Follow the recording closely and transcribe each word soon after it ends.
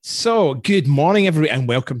So, good morning, everybody, and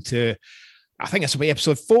welcome to, I think this will be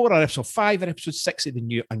episode 4 or episode 5 or episode 6 of the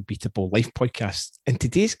new Unbeatable Life podcast. And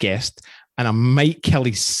today's guest, and I might kill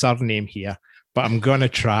his surname here, but I'm going to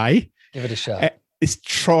try. Give it a shot. It's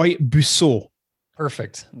Troy Busot.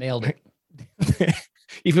 Perfect. Nailed it.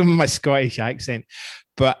 Even with my Scottish accent.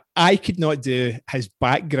 But I could not do his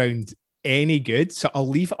background any good. So I'll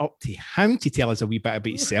leave it up to him to tell us a wee bit about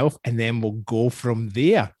himself, and then we'll go from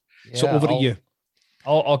there. Yeah, so over to you.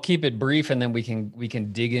 I'll keep it brief, and then we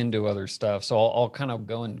can dig into other stuff. So I'll kind of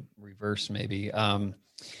go in reverse maybe.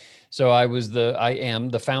 So I am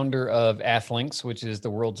the founder of Athlinks, which is the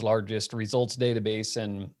world's largest results database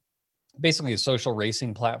and basically a social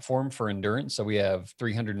racing platform for endurance. So we have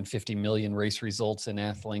 350 million race results in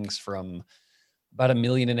Athlinks from about 1.5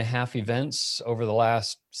 million events over the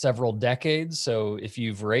last several decades. So if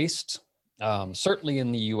you've raced, certainly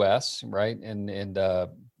in the US, right, and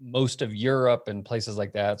most of Europe and places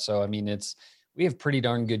like that. So I mean, we have pretty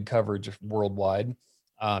darn good coverage worldwide.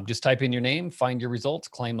 Just type in your name, find your results,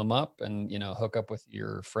 claim them up, and hook up with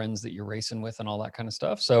your friends that you're racing with and all that kind of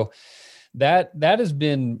stuff. So that has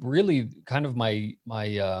been really kind of my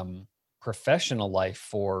professional life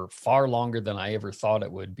for far longer than I ever thought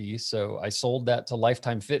it would be. So I sold that to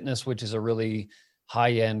Lifetime Fitness, which is a really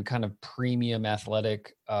high-end kind of premium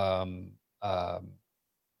athletic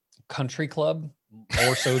country club,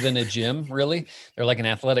 more so than a gym, really. They're like an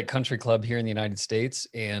athletic country club here in the United States.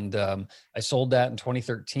 And I sold that in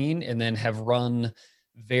 2013 and then have run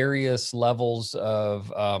various levels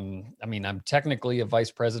of, I'm technically a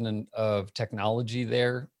vice president of technology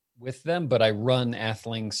there with them, but I run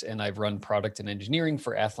Athlinks and I've run product and engineering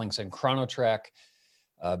for Athlinks and Chronotrack,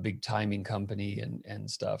 a big timing company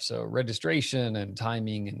and stuff. So registration and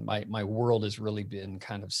timing, and my world has really been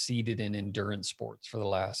kind of seated in endurance sports for the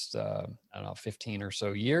last, 15 or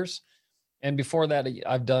so years. And before that,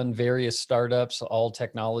 I've done various startups, all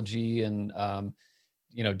technology, and,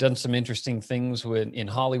 done some interesting things in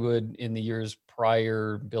Hollywood in the years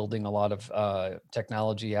prior, building a lot of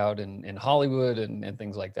technology out in Hollywood and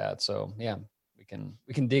things like that. So yeah.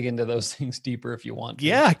 We can dig into those things deeper if you want to.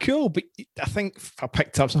 Yeah, cool. But I think I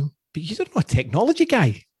picked up some, but you're not a technology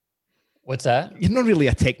guy. What's that? You're not really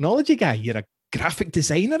a technology guy. You're a graphic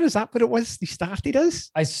designer. Is that what it was you started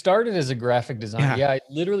as? I started as a graphic designer. Yeah, I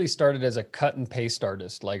literally started as a cut and paste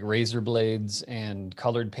artist, like razor blades and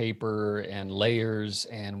colored paper and layers.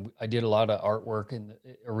 And I did a lot of artwork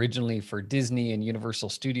originally for Disney and Universal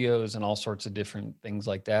Studios and all sorts of different things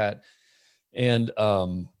like that. And,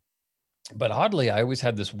 but oddly, I always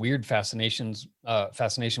had this weird fascination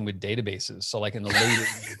with databases. So like in the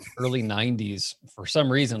early 90s, for some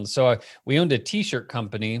reason. So we owned a t-shirt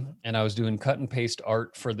company and I was doing cut and paste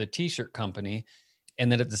art for the t-shirt company. And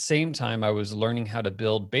then at the same time, I was learning how to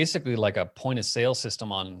build basically like a point of sale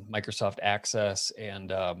system on Microsoft Access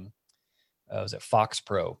and was it Fox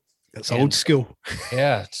Pro? It's old school.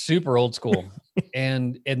 Yeah, super old school.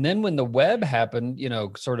 and then when the web happened,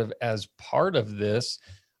 sort of as part of this,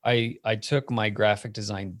 I took my graphic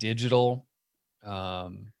design digital,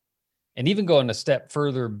 and even going a step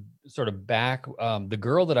further, sort of back, the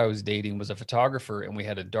girl that I was dating was a photographer and we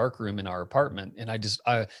had a dark room in our apartment. And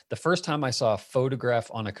the first time I saw a photograph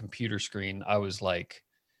on a computer screen, I was like,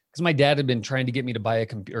 because my dad had been trying to get me to buy a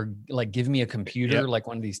computer, like give me a computer, like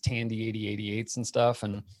one of these Tandy 8088s and stuff.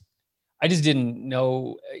 And I just didn't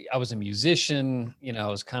know. I was a musician, I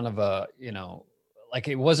was kind of like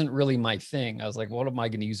it wasn't really my thing. I was like, what am I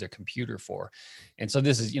going to use a computer for? And so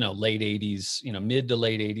this is, late 80s, mid to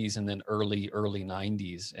late 80s and then early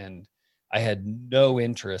 90s. And I had no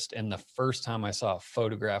interest. And the first time I saw a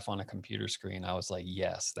photograph on a computer screen, I was like,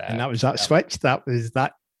 yes, that. And that was that switch. That was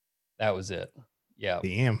that. That was it. Yeah.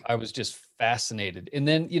 Damn. I was just fascinated. And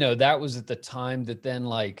then, that was at the time that then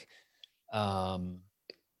like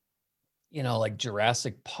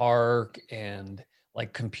Jurassic Park and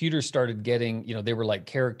like computers started getting, they were like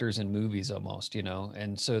characters in movies almost,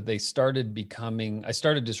 and so I started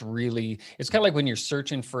just really, it's kind of like when you're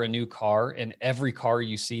searching for a new car and every car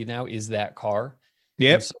you see now is that car.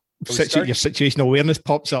 Yep. So your situational awareness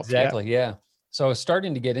pops up. Exactly. Yeah. So I was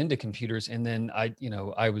starting to get into computers, and then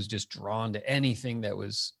I was just drawn to anything that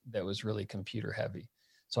was really computer heavy.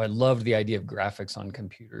 So I loved the idea of graphics on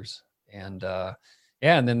computers. And,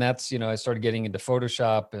 and then that's, I started getting into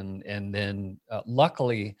Photoshop and then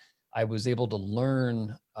luckily I was able to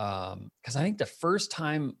learn, because I think the first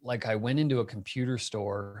time like I went into a computer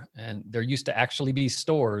store, and there used to actually be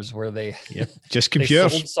stores where they just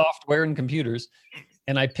computers, they sold software and computers.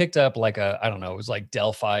 And I picked up like it was like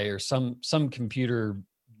Delphi or some computer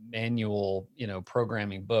manual,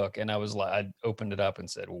 programming book. And I opened it up and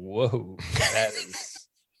said, whoa, that is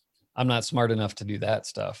I'm not smart enough to do that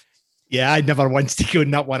stuff. Yeah, I never wanted to go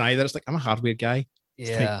in that one either. It's like, I'm a hardware guy.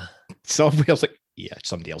 Yeah. Software's like, yeah, it's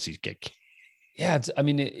somebody else's gig. Yeah.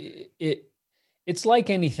 It's like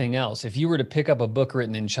anything else. If you were to pick up a book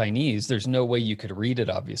written in Chinese, there's no way you could read it,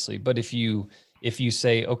 obviously. But if you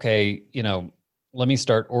say, okay, let me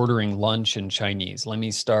start ordering lunch in Chinese, let me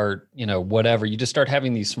start, whatever, you just start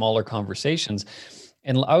having these smaller conversations.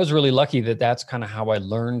 And I was really lucky that that's kind of how I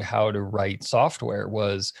learned how to write software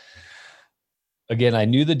was, again, I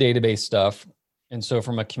knew the database stuff. And so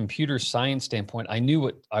from a computer science standpoint, I knew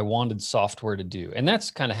what I wanted software to do. And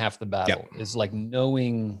that's kind of half the battle is like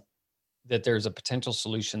knowing that there's a potential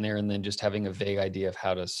solution there and then just having a vague idea of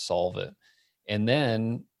how to solve it. And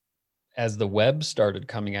then as the web started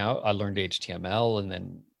coming out, I learned HTML and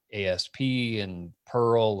then ASP and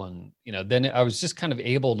Perl. And, then I was just kind of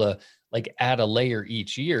able to like add a layer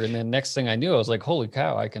each year. And then next thing I knew, I was like, holy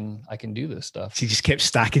cow, I can do this stuff. So you just kept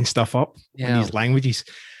stacking stuff up in these languages.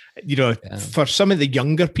 For some of the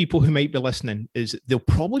younger people who might be listening, is they'll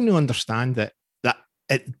probably not understand that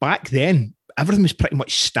back then, everything was pretty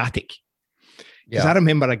much static. Because I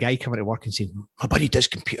remember a guy coming to work and saying, my buddy does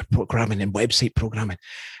computer programming and website programming.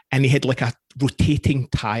 And he had like a rotating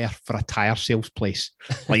tire for a tire sales place,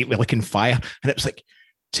 like in fire. And it was like,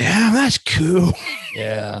 damn, that's cool.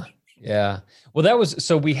 Yeah. Yeah. Well,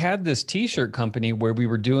 so we had this t-shirt company where we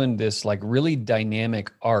were doing this like really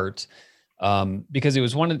dynamic art because it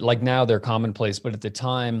was like now they're commonplace, but at the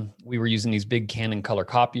time we were using these big Canon color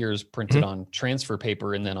copiers printed on transfer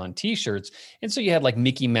paper and then on t-shirts. And so you had like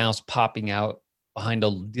Mickey Mouse popping out behind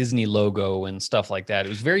a Disney logo and stuff like that. It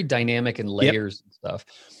was very dynamic and layers and stuff.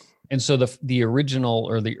 And so the original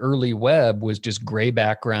or the early web was just gray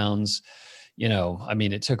backgrounds.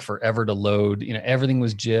 It took forever to load. Everything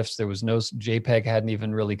was GIFs. There was no JPEG hadn't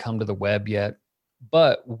even really come to the web yet.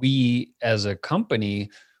 But we as a company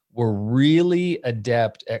were really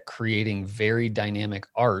adept at creating very dynamic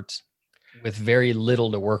art with very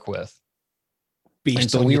little to work with.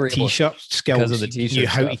 Based on your t-shirt skills, because of the t-shirt, you knew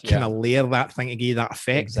how to kind of layer that thing to give you that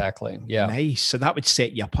effect. Exactly. Yeah. Nice. So that would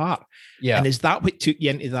set you apart. Yeah. And is that what took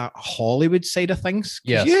you into that Hollywood side of things?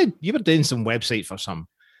 Yes. You were doing some website for some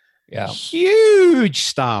huge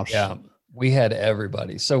stars. Yeah. We had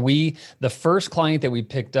everybody. So the first client that we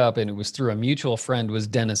picked up, and it was through a mutual friend, was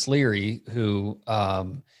Dennis Leary, who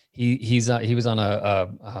he was on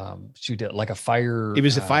like a fire. He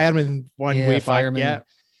was a fireman fireman. Yeah.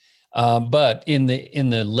 But in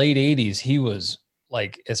the late 80s, he was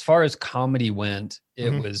like, as far as comedy went,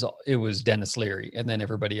 it was Dennis Leary and then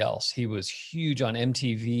everybody else. He was huge on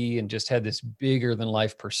MTV and just had this bigger than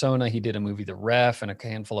life persona. He did a movie, The Ref, and a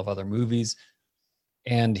handful of other movies.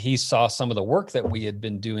 And he saw some of the work that we had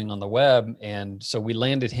been doing on the web. And so we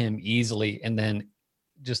landed him easily. And then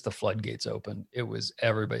just the floodgates opened. It was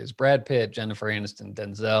everybody. It was Brad Pitt, Jennifer Aniston,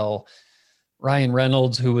 Denzel, Ryan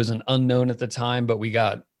Reynolds, who was an unknown at the time, but we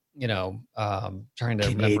got, trying to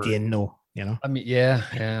Canadian, remember. no,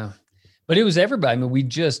 Yeah. But it was everybody. We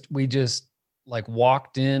just like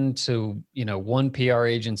walked into, one PR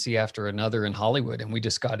agency after another in Hollywood, and we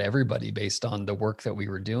just got everybody based on the work that we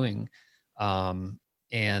were doing.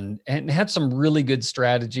 And had some really good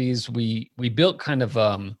strategies. We built kind of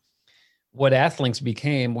what Athlinks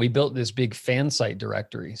became. We built this big fan site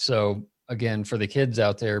directory. So again, for the kids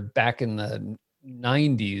out there, back in the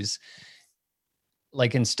 90s,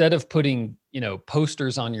 like instead of putting,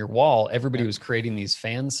 posters on your wall, everybody was creating these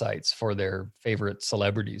fan sites for their favorite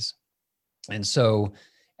celebrities. And so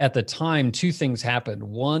at the time, two things happened.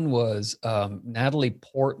 One was Natalie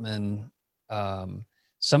Portman,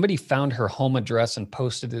 somebody found her home address and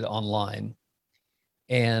posted it online.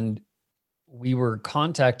 And we were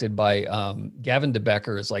contacted by Gavin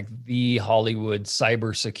DeBecker, is like the Hollywood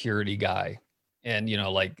cybersecurity guy. And,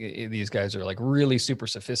 these guys are like really super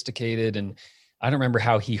sophisticated. And I don't remember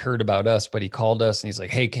how he heard about us, but he called us and he's like,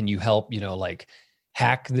 hey, can you help,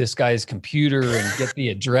 hack this guy's computer and get the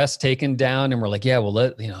address taken down? And we're like, yeah,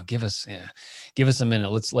 well, give us a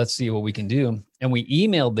minute. Let's see what we can do. And we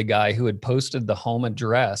emailed the guy who had posted the home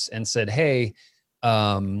address and said, hey,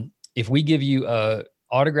 if we give you a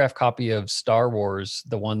autographed copy of Star Wars,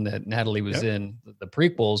 the one that Natalie was in, the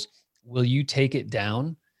prequels, will you take it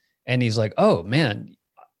down? And he's like, oh man,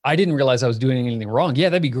 I didn't realize I was doing anything wrong. Yeah,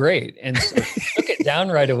 that'd be great. And so took it down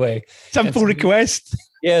right away. Simple request.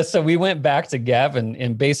 So we went back to Gavin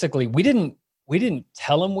and basically we didn't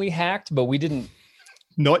tell him we hacked, but we didn't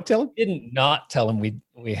not tell him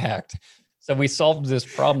we hacked. So we solved this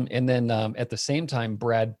problem. And then at the same time,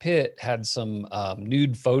 Brad Pitt had some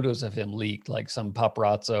nude photos of him leaked, like some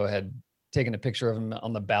paparazzo had taken a picture of him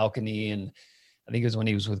on the balcony. And I think it was when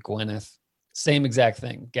he was with Gwyneth. Same exact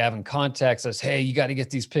thing. Gavin contacts us. Hey, you got to get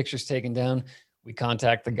these pictures taken down. We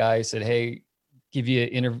contact the guy, said, hey, give you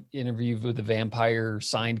an interview with the vampire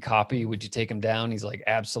signed copy. Would you take him down? He's like,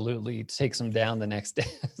 absolutely. Takes him down the next day.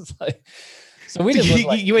 It's like, so we didn't look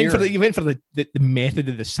like you went for the method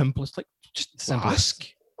of the simplest, like just ask.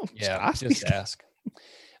 Just ask.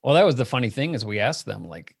 Well, that was the funny thing is we asked them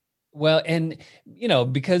like, well, and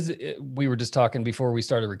because we were just talking before we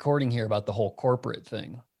started recording here about the whole corporate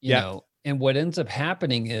thing, you know, and what ends up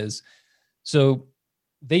happening is, so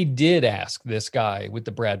they did ask this guy with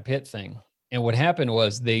the Brad Pitt thing. And what happened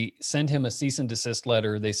was they sent him a cease and desist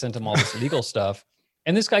letter. They sent him all this legal stuff.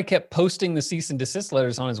 And this guy kept posting the cease and desist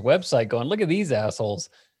letters on his website going, look at these assholes.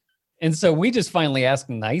 And so we just finally asked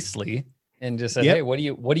nicely and just said, hey, what do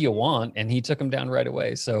you want? And he took him down right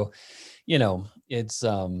away. So, it's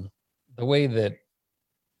the way that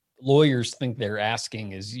lawyers think they're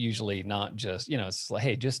asking is usually not just, it's like,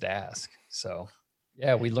 hey, just ask. So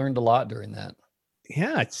yeah, we learned a lot during that.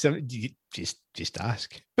 Yeah, it's just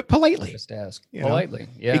ask, but politely. Just ask politely.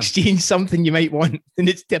 Yeah, exchange something you might want, and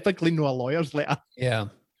it's typically no a lawyer's letter. Yeah.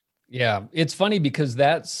 It's funny because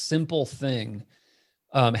that simple thing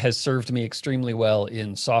has served me extremely well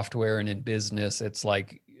in software and in business. It's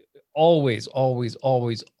like always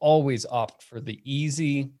opt for the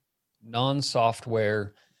easy,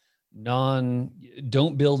 non-software,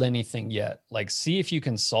 don't build anything yet. Like, see if you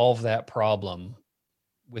can solve that problem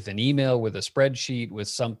with an email, with a spreadsheet, with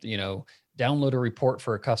something, download a report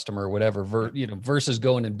for a customer, whatever, versus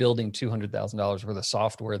going and building $200,000 worth of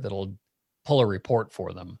software that'll pull a report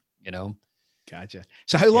for them, Gotcha.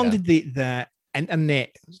 So how long did the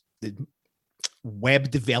internet, the web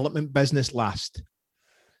development business last?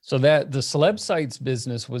 So that the celeb sites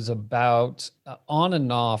business was about on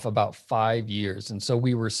and off about 5 years. And so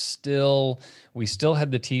we still had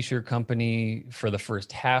the t-shirt company for the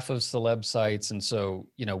first half of celeb sites. And so,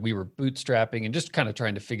 we were bootstrapping and just kind of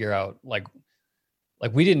trying to figure out like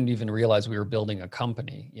we didn't even realize we were building a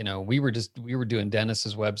company. We were doing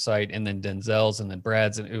Dennis's website and then Denzel's and then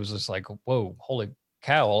Brad's. And it was just like, whoa, holy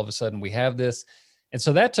cow. All of a sudden we have this. And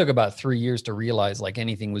so that took about 3 years to realize like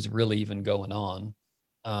anything was really even going on.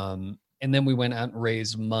 And then we went out and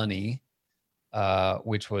raised money,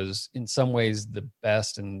 which was in some ways the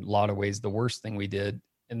best and a lot of ways the worst thing we did.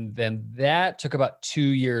 And then that took about 2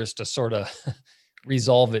 years to sort of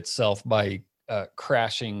resolve itself by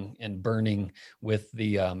crashing and burning with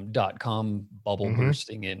the .com bubble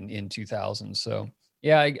bursting in 2000. So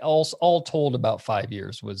yeah, all told about 5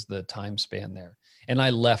 years was the time span there. And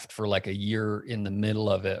I left for like a year in the middle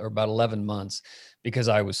of it, or about 11 months, because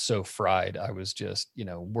I was so fried. I was just,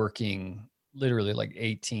 working literally like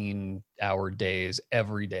 18-hour days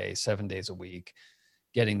every day, 7 days a week,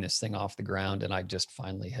 getting this thing off the ground. And I just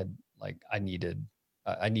finally had I needed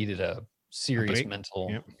a serious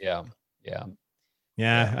mental. Yep.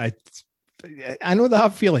 Yeah. I know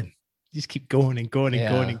that feeling. You just keep going and going and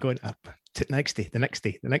going and going up to the next day, the next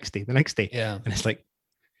day, the next day, the next day. Yeah. And it's like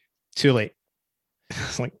too late.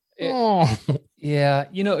 It's like, oh. Yeah.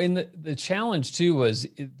 And the challenge too was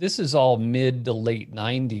this is all mid to late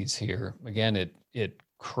 90s here. Again, it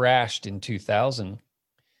crashed in 2000.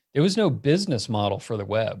 There was no business model for the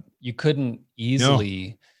web. You couldn't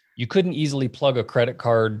easily plug a credit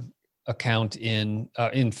card account in.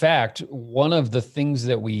 In fact, one of the things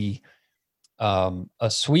that a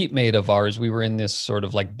suite mate of ours, we were in this sort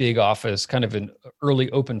of like big office, kind of an early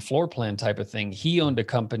open floor plan type of thing. He owned a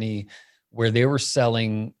company where they were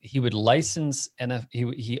selling, he would license,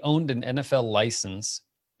 he owned an NFL license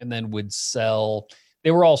and then would sell,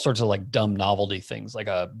 they were all sorts of like dumb novelty things, like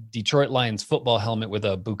a Detroit Lions football helmet with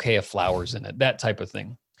a bouquet of flowers in it, that type of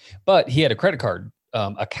thing. But he had a credit card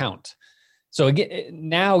account. So again,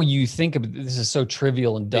 now you think of this is so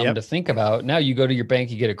trivial and dumb to think about. Now you go to your bank,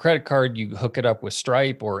 you get a credit card, you hook it up with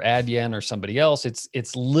Stripe or Adyen or somebody else.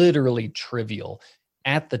 It's literally trivial.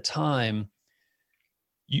 At the time,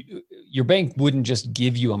 your bank wouldn't just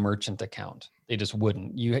give you a merchant account. They just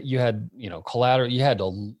wouldn't. You had, collateral, you had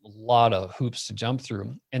a lot of hoops to jump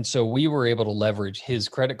through. And so we were able to leverage his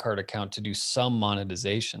credit card account to do some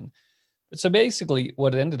monetization. But so basically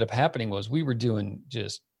what ended up happening was we were doing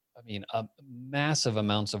massive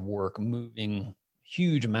amounts of work, moving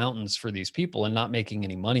huge mountains for these people and not making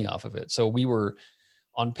any money off of it. So we were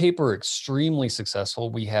on paper extremely successful.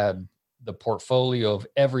 We had the portfolio of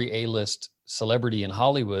every A-list celebrity in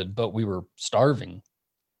Hollywood, but we were starving.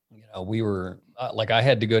 We were I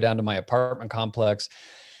had to go down to my apartment complex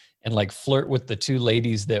and like flirt with the two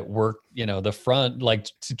ladies that work, the front, like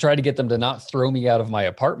to try to get them to not throw me out of my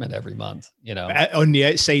apartment every month, On the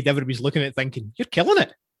outside, everybody's looking at it thinking, you're killing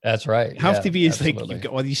it. That's right. You have Yeah, to be. It's like absolutely. you've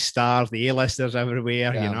got all these stars, the A-listers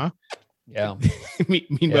everywhere, you Yeah. know. Yeah. Meanwhile,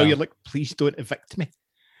 Yeah. you're like, please don't evict me.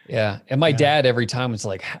 Yeah. And my dad every time was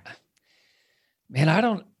like, man, I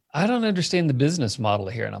don't understand the business model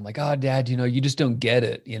here. And I'm like, oh, Dad, you just don't get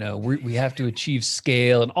it. We have to achieve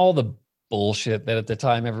scale and all the bullshit that at the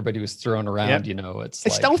time everybody was throwing around. Yep. It's It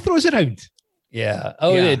like, still throws it out. yeah.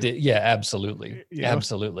 Oh, Yeah. it did. Yeah, absolutely.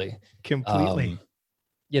 Absolutely. Completely.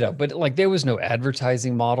 But like there was no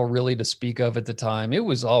advertising model really to speak of at the time. It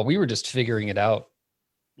was we were just figuring it out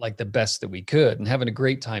like the best that we could and having a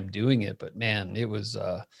great time doing it. But man, it was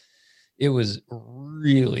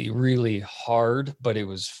really, really hard, but it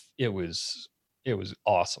was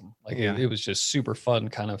awesome. Like it was just super fun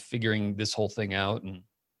kind of figuring this whole thing out and,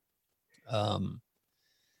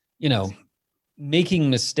 making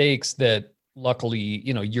mistakes that luckily,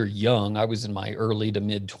 you're young. I was in my early to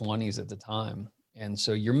mid 20s at the time. And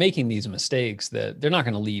so you're making these mistakes that they're not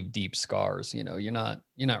going to leave deep scars. You're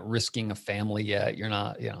not risking a family yet. You're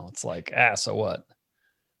not, it's like, so what?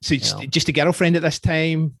 So just a girlfriend at this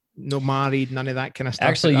time, no married, none of that kind of stuff.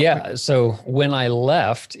 Actually, yeah. So when I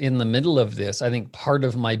left in the middle of this, I think part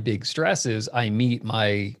of my big stress is I meet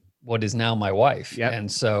what is now my wife. Yep.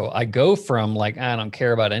 And so I go from like, I don't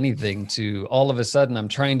care about anything to all of a sudden I'm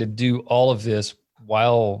trying to do all of this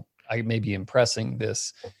while I may be impressing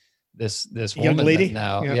this young woman lady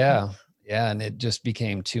now. Yeah. And it just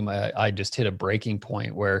became I just hit a breaking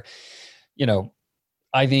point where,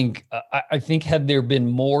 I think had there been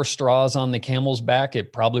more straws on the camel's back,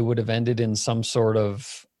 it probably would have ended in some sort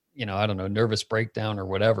of, I don't know, nervous breakdown or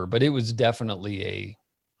whatever, but it was definitely a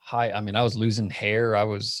high. I mean, I was losing hair. it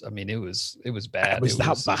was bad. Was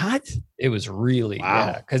that bad? It was really, wow.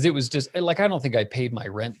 Yeah. Cause it was just like, I don't think I paid my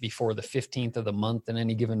rent before the 15th of the month in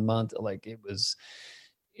any given month. Like it was,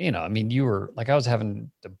 I mean, you were like, I was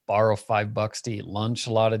having to borrow $5 to eat lunch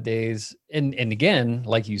a lot of days. And again,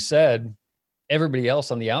 like you said, everybody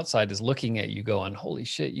else on the outside is looking at you going, holy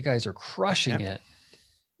shit, you guys are crushing it,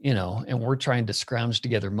 and we're trying to scrounge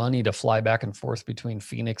together money to fly back and forth between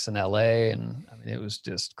Phoenix and LA. And I mean, it was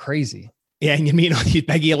just crazy. Yeah. And you meet all these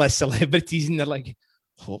big A-list celebrities and they're like,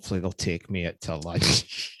 hopefully they'll take me out to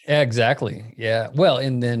lunch. Exactly. Yeah. Well,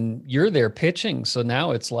 and then you're there pitching. So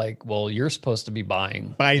now it's like, well, you're supposed to be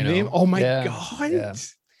buying them. Oh my God.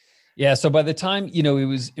 Yeah. So by the time,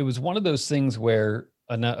 it was one of those things where,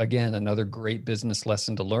 again, another great business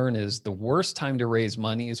lesson to learn is the worst time to raise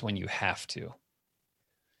money is when you have to,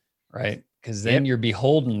 right? Because then you're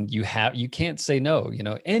beholden. You can't say no.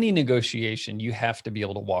 Any negotiation, you have to be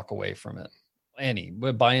able to walk away from it.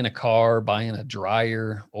 Buying a car, buying a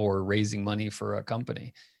dryer, or raising money for a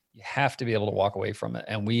company, you have to be able to walk away from it.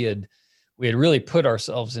 And we had really put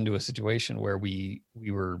ourselves into a situation where it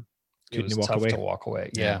was tough to walk away.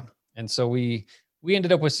 Yeah. And so we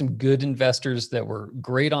ended up with some good investors that were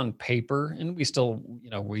great on paper, and we still,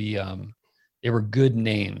 they were good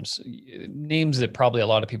names that probably a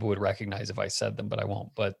lot of people would recognize if I said them, but I won't.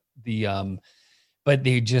 But but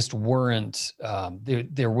they just weren't.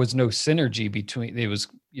 There was no synergy between. It was,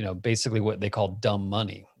 basically what they called dumb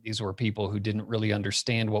money. These were people who didn't really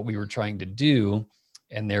understand what we were trying to do,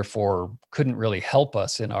 and therefore couldn't really help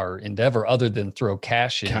us in our endeavor other than throw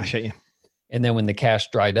cash in. Cash at you. And then when the cash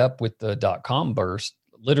dried up with the .com burst,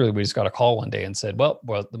 literally we just got a call one day and said, well,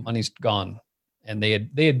 the money's gone. And I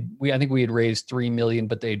think we had raised 3 million,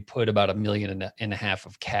 but they'd put about $1.5 million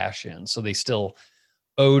of cash in. So they still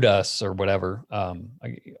owed us or whatever.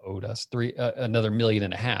 Owed us another $1.5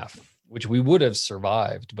 million, which we would have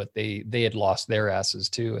survived, but they had lost their asses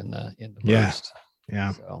too in the burst.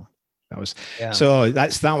 Yeah. So that was, so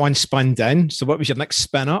that's that one spun down. So what was your next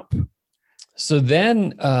spin up? So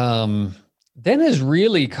then is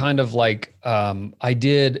really kind of like, I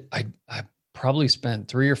probably spent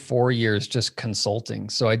 3 or 4 years just consulting.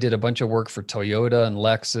 So I did a bunch of work for Toyota and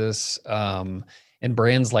Lexus, and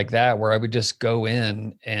brands like that, where I would just go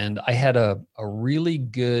in, and I had a really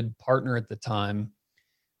good partner at the time,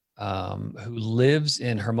 who lives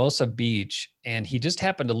in Hermosa Beach, and he just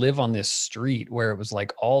happened to live on this street where it was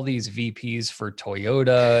like all these VPs for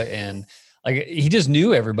Toyota, and like he just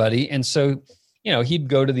knew everybody. And so, he'd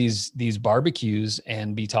go to these barbecues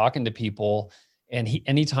and be talking to people. And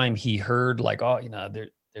anytime he heard like, oh,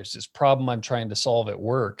 there's this problem I'm trying to solve at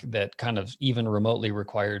work that kind of even remotely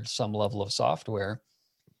required some level of software,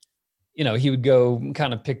 he would go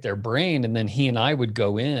kind of pick their brain, and then he and I would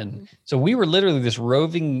go in. So we were literally this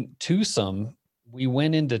roving twosome. We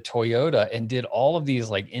went into Toyota and did all of these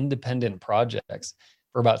like independent projects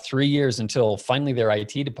for about 3 years until finally their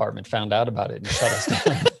IT department found out about it and shut us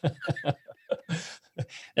down.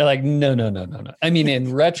 They're like, no, no, no, no, no. I mean,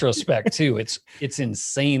 in retrospect too, it's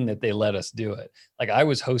insane that they let us do it. Like I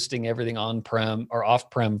was hosting everything on-prem or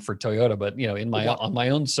off-prem for Toyota, but on my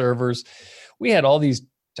own servers, we had all these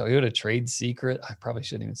Toyota trade secret. I probably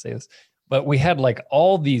shouldn't even say this, but we had like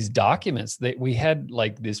all these documents that we had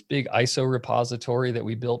like this big ISO repository that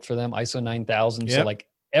we built for them, ISO 9000. Yep. So like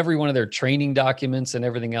every one of their training documents and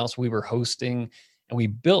everything else we were hosting, and we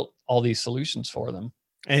built all these solutions for them.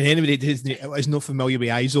 And anybody that is not familiar with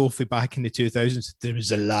ISO for back in the 2000s, there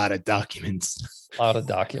was a lot of documents. A lot of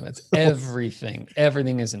documents. Everything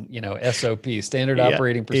isn't, SOP, standard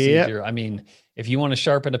operating procedure. Yeah. I mean, if you want to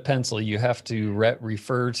sharpen a pencil, you have to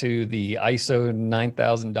refer to the ISO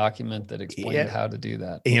 9000 document that explained how to do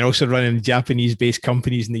that. And you're also running Japanese-based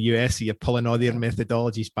companies in the US, so you're pulling all their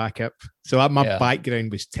methodologies back up. So my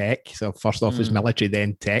background was tech. So first off was military,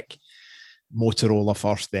 then tech. Motorola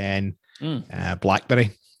first, then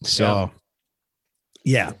BlackBerry. So all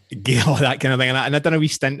that kind of thing. And I done a wee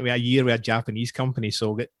stint with a year with a Japanese company,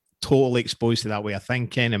 so I got totally exposed to that way of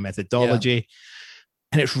thinking and methodology.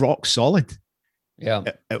 And it's rock solid. Yeah.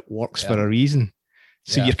 It works for a reason.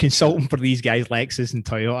 So you're consulting for these guys, Lexus and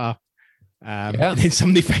Toyota. And then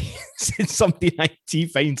somebody in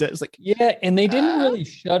IT finds it. It's like, and they didn't really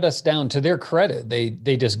shut us down. To their credit,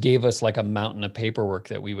 they just gave us like a mountain of paperwork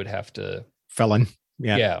that we would have to fill in.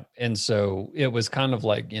 And so it was kind of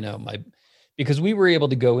like, because we were able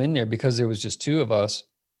to go in there because there was just two of us.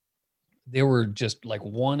 They were just like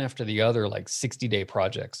one after the other, like 60-day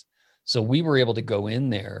projects. So we were able to go in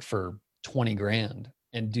there for 20 grand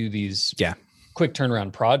and do these quick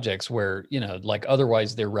turnaround projects where, like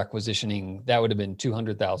otherwise they're requisitioning, that would have been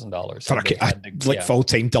 $200,000. For like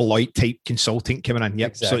full-time Deloitte type consultant coming in. Yep.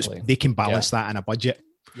 Exactly. So they can balance that in a budget.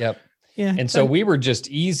 Yep. Yeah. And so we were just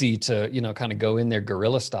easy to, kind of go in there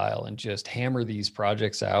guerrilla style and just hammer these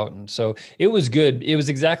projects out. And so it was good. It was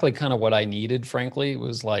exactly kind of what I needed, frankly. It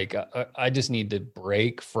was like, I just need to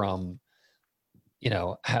break from,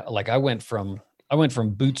 like I went from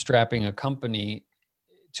bootstrapping a company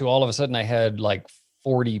to all of a sudden I had like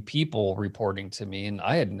 40 people reporting to me, and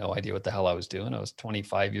I had no idea what the hell I was doing. I was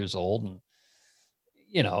 25 years old, and,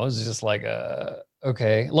 it was just like,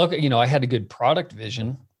 okay, look, I had a good product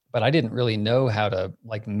vision, but I didn't really know how to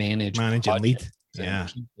like manage and lead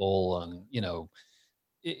people. And,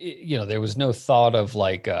 there was no thought of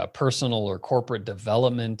like personal or corporate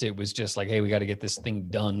development. It was just like, hey, we got to get this thing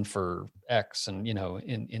done for X and,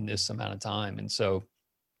 in this amount of time. And so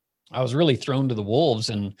I was really thrown to the wolves,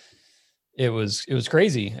 and it was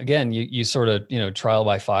crazy. Again, you sort of, trial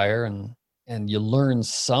by fire, and you learn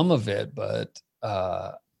some of it, but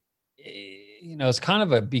it's kind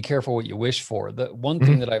of a be careful what you wish for. The one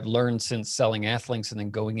thing that I've learned since selling Athlinks and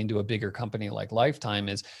then going into a bigger company like Lifetime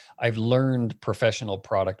is I've learned professional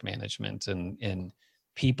product management and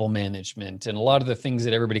people management and a lot of the things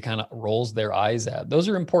that everybody kind of rolls their eyes at. Those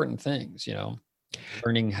are important things,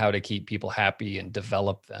 learning how to keep people happy and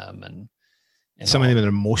develop them. And some of them are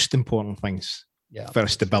the most important things for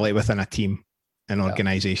stability within a team and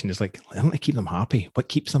organization is like, I want to keep them happy. What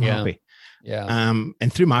keeps them happy? Yeah.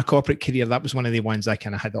 And through my corporate career, that was one of the ones I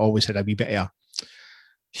kind of always had a wee bit of,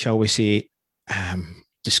 shall we say,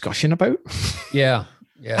 discussion about. Yeah.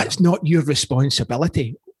 That's not your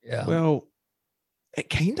responsibility. Yeah. Well, it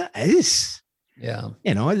kind of is. Yeah.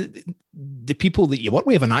 The people that you work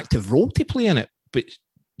with have an active role to play in it, but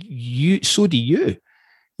so do you.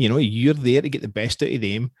 You're there to get the best out of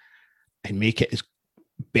them and make it as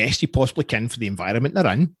best you possibly can for the environment they're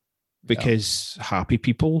in, because happy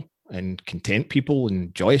people and content people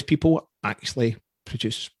and joyous people actually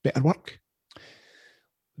produce better work.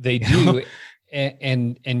 They do.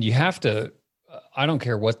 and you have to, I don't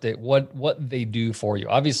care what they do for you.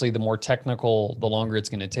 Obviously, the more technical, the longer it's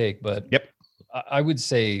going to take. But I would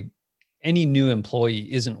say any new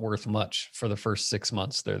employee isn't worth much for the first 6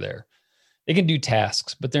 months they're there. They can do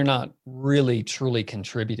tasks, but they're not really truly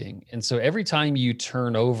contributing. And so every time you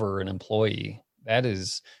turn over an employee,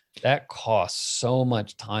 that costs so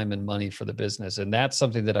much time and money for the business. And that's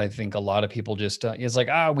something that I think a lot of people just, it's like,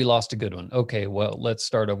 we lost a good one. Okay, well, let's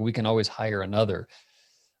start over. We can always hire another.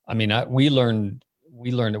 I mean, we learned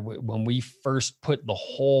when we first put the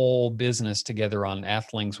whole business together on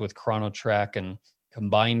Athlinks with ChronoTrack and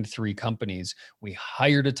combined 3 companies, we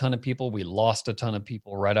hired a ton of people. We lost a ton of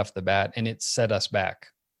people right off the bat. And it set us back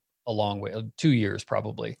a long way, 2 years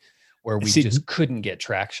probably, where we just couldn't get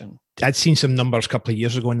traction. I'd seen some numbers a couple of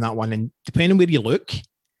years ago in that one. And depending where you look,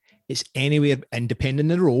 it's anywhere, and depending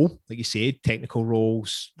on the role, like you said, technical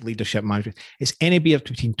roles, leadership management, it's anywhere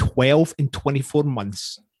between 12 and 24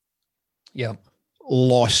 months. Yeah.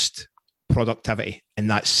 Lost productivity and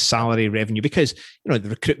that salary revenue, because, you know, the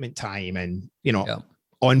recruitment time and, you know, Yeah.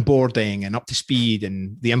 onboarding and up to speed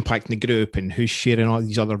and the impact in the group and who's sharing all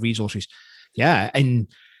these other resources. Yeah. And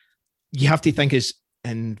you have to think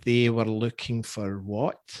and they were looking for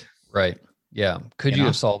what? Right. Yeah. Could you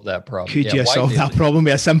have solved that problem? Could you have solved that problem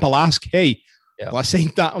with a simple ask? Hey, well, I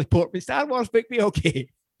signed that report with Star Wars, book me okay.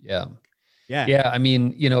 Yeah. Yeah. Yeah. I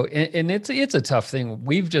mean, you know, and it's a tough thing.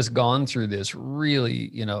 We've just gone through this really,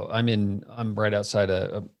 you know, I'm right outside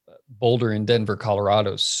of Boulder in Denver,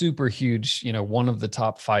 Colorado, super huge, you know, one of the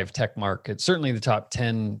top 5 tech markets, certainly the top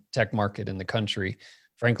 10 tech market in the country,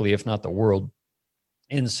 frankly, if not the world.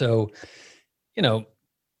 And so, you know,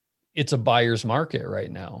 it's a buyer's market right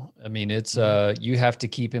now. I mean, it's you have to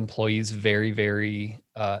keep employees very, very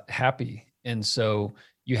happy. And so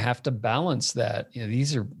you have to balance that. You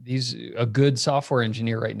know, a good software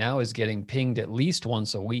engineer right now is getting pinged at least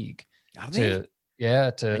once a week to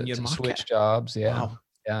switch jobs. Yeah. Wow.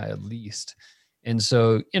 Yeah, at least. And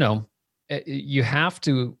so, you know, you have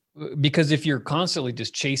to, because if you're constantly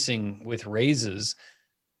just chasing with raises,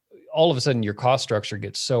 all of a sudden your cost structure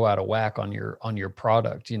gets so out of whack on your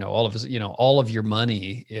product. You know, all of your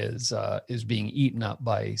money is being eaten up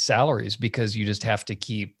by salaries because you just have to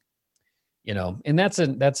keep, you know, and that's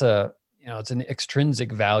a, you know, it's an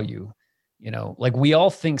extrinsic value, you know, like we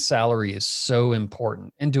all think salary is so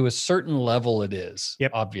important, and to a certain level it is,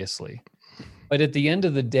 obviously. But at the end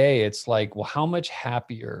of the day, it's like, well, how much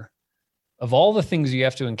happier of all the things you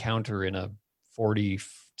have to encounter in a 40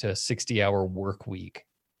 to 60 hour work week,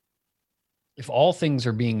 if all things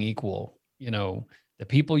are being equal, you know, the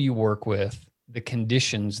people you work with, the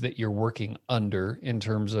conditions that you're working under in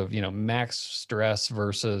terms of, you know, max stress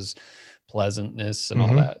versus pleasantness and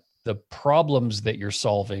all that, the problems that you're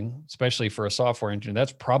solving, especially for a software engineer,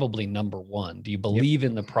 that's probably number one. Do you believe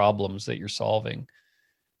in the problems that you're solving?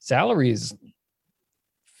 Salary is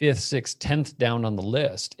 5th, 6th, 10th down on the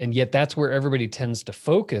list. And yet that's where everybody tends to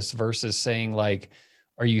focus versus saying, like,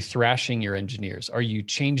 are you thrashing your engineers? Are you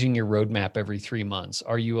changing your roadmap every 3 months?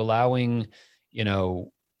 Are you allowing, you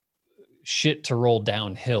know, shit to roll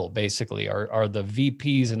downhill? Basically, are the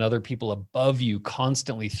VPs and other people above you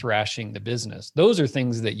constantly thrashing the business? Those are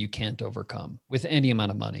things that you can't overcome with any amount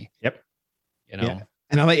of money. Yep. You know,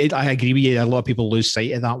 and I agree with you. A lot of people lose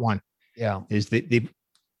sight of that one. Yeah. Is that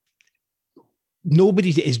nobody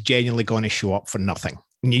is genuinely going to show up for nothing.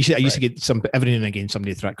 And I used to get every now and again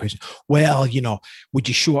somebody throw that question. Well, you know, would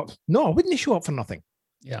you show up? No, I wouldn't show up for nothing.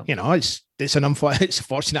 Yeah. You know, it's a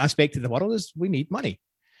fortunate aspect of the world is we need money.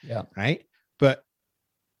 Yeah. Right. But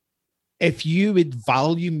if you would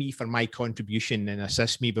value me for my contribution and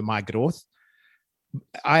assist me with my growth,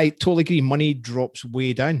 I totally agree. Money drops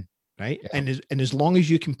way down. Right. Yeah. And as long as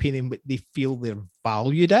you can pay them what they feel they're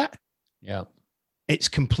valued at. Yeah. It's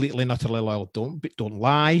completely and utterly loyal. Don't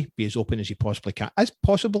lie. Be as open as you possibly can.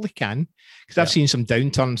 Because I've seen some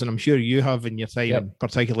downturns, and I'm sure you have in your time,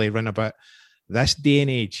 particularly around about this day and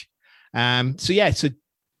age. So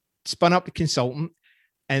spun up the consultant,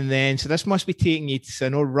 and then so this must be taking you to, I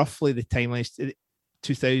know roughly the timeline,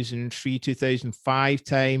 2003, 2005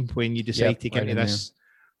 time when you decide to get into this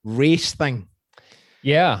race thing.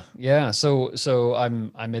 Yeah. So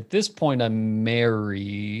I'm at this point, I'm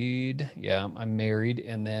married. Yeah, I'm married.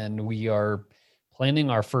 And then we are planning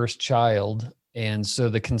our first child. And so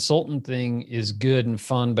the consultant thing is good and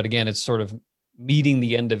fun, but again, it's sort of meeting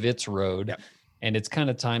the end of its road. Yep. And it's kind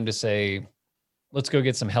of time to say, let's go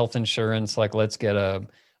get some health insurance. Like, let's get a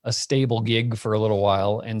stable gig for a little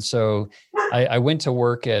while. And so I went to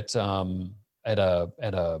work at a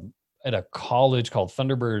college called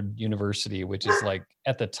Thunderbird University, which is like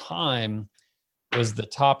at the time was the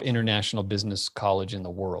top international business college in the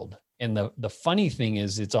world. And the funny thing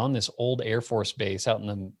is it's on this old Air Force base out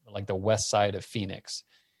in the west side of Phoenix.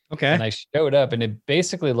 Okay. And I showed up and it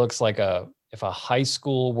basically looks like if a high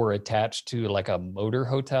school were attached to like a motor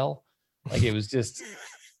hotel. Like it was just,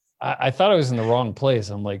 I thought I was in the wrong place.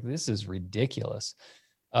 I'm like, this is ridiculous.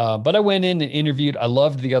 But I went in and interviewed. I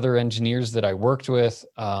loved the other engineers that I worked with,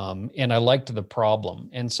 and I liked the problem.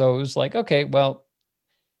 And so it was like, okay, well,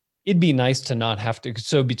 it'd be nice to not have to.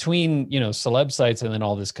 So between, you know, celeb sites and then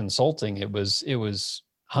all this consulting, it was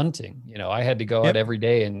hunting. You know, I had to go out every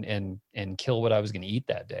day and kill what I was going to eat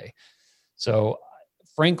that day. So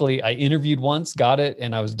frankly, I interviewed once, got it,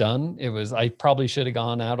 and I was done. I probably should have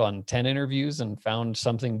gone out on 10 interviews and found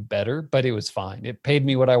something better, but it was fine. It paid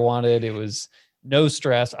me what I wanted. It was no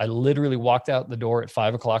stress. I literally walked out the door at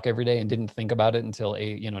 5 o'clock every day and didn't think about it until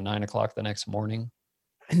 9 o'clock the next morning.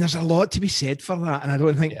 And there's a lot to be said for that. And I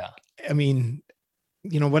don't think, I mean,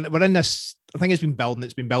 you know, we're in this, I think it's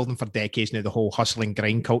been building for decades now, the whole hustle and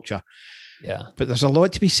grind culture. Yeah. But there's a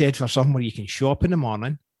lot to be said for somewhere you can show up in the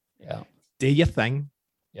morning, do your thing,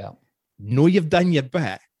 know you've done your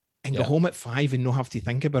bit, and go home at 5 and not have to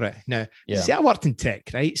think about it. Now, see, I worked in tech,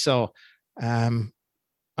 right? So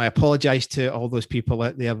I apologize to all those people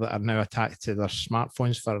out there that are now attached to their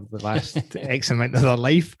smartphones for the last X amount of their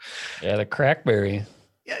life. Yeah, the Crackberry.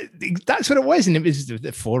 Yeah, that's what it was. And it was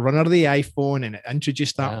the forerunner of the iPhone, and it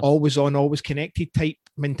introduced that always on, always connected type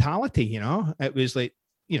mentality. You know, it was like,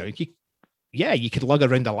 you know, you could lug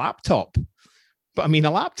around a laptop. But I mean,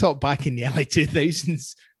 a laptop back in the early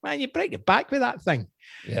 2000s, man, you break your back with that thing.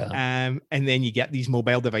 Yeah. And then you get these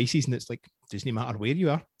mobile devices, and it's like, doesn't matter where you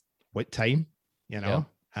are, what time, you know.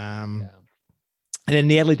 And in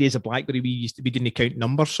the early days of BlackBerry, we didn't count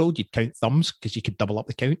numbers, so you'd count thumbs because you could double up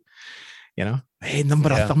the count. You know, hey, number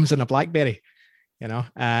of thumbs on a BlackBerry. You know,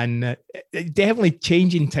 and definitely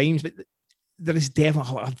changing times, but there is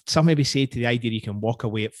definitely some maybe say to the idea you can walk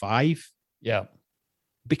away at 5. Yeah.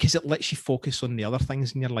 Because it lets you focus on the other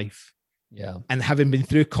things in your life. Yeah. And having been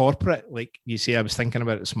through corporate, like you say, I was thinking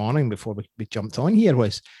about it this morning before we jumped on here,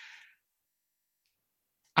 was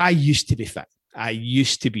I used to be fit. I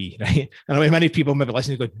used to be, right? And I mean, many people maybe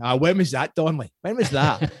listening going, when was that, Donnelly? When was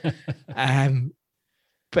that?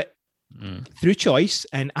 But through choice,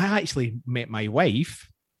 and I actually met my wife,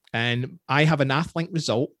 and I have an Athlink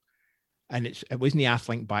result, and it wasn't the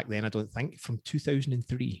Athlink back then, I don't think, from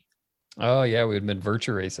 2003. Oh yeah, we had been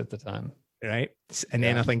Virtua Race at the time, right? And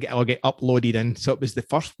then I think it'll get uploaded in. So it was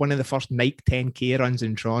one of the first Nike 10K runs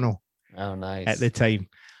in Toronto. Oh, nice. At the time,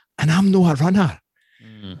 and I'm not a runner.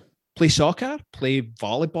 Play soccer, play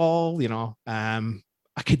volleyball. You know,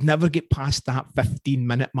 I could never get past that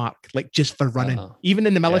 15-minute mark, like just for running. Even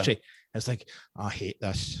in the military, it's like, I hate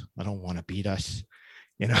this. I don't want to be this.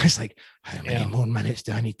 You know, it's like, how many more minutes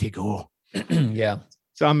do I need to go? Yeah.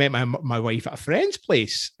 So I met my wife at a friend's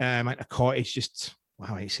place, at a cottage just,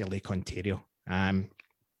 I say Lake Ontario. And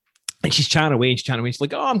she's chatting away. She's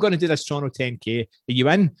like, I'm going to do this Toronto 10K. Are you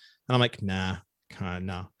in? And I'm like, nah.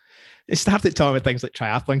 It started talking about things like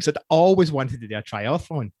triathlons. I'd always wanted to do a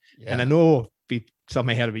triathlon. Yeah. And I know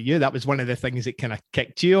something I heard about you. That was one of the things that kind of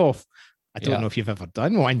kicked you off. I don't know if you've ever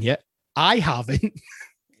done one yet. I haven't.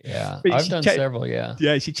 Yeah, I've done several. Yeah.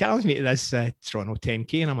 Yeah, she challenged me to this Toronto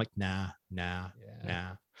 10K, and I'm like, nah.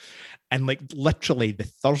 And like literally the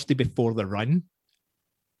Thursday before the run,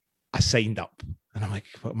 I signed up, and I'm like,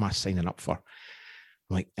 what am I signing up for?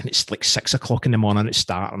 I'm like, and it's like 6 o'clock in the morning. It's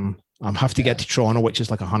starting. I have to get to Toronto, which is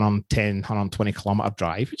like 110, 120 kilometer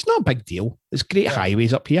drive. It's not a big deal. There's great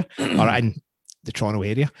highways up here or in the Toronto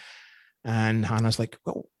area. And Hannah's like,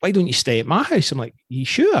 well, why don't you stay at my house? I'm like, you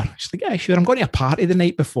sure? She's like, yeah, sure. I'm going to a party the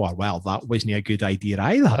night before. Well, that wasn't a good idea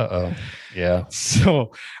either. Uh-oh. Yeah.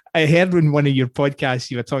 So I heard in one of your podcasts,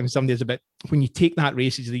 you were talking to somebody about when you take that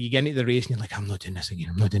race, you get into the race and you're like, I'm not doing this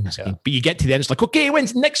again. But you get to the end, it's like, okay,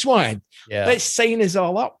 when's the next one? Yeah. Let's sign us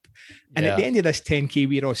all up. And at the end of this 10K,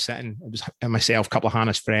 we were all sitting, it was myself, a couple of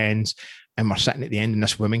Hannah's friends, and we're sitting at the end, and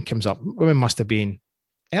this woman comes up. Woman must have been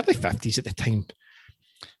early 50s at the time.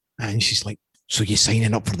 And she's like, so you're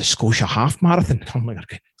signing up for the Scotia Half Marathon? I'm like,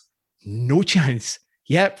 okay, no chance.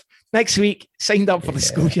 Yep. Next week, signed up for the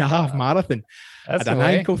Scotia Half Marathon. That's had an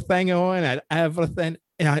ankle thing on, had everything.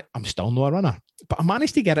 And I'm still not a runner. But I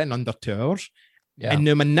managed to get it in under 2 hours. Yeah. And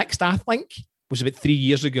now my next Athlink was about 3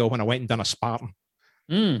 years ago when I went and done a Spartan.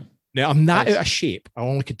 Now, I'm not out of shape. I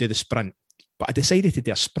only could do the sprint. But I decided to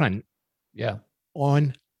do a sprint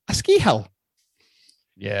on a ski hill.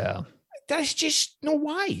 Yeah. That's just no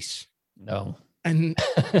wise. No. And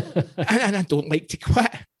I don't like to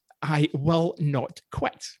quit. I will not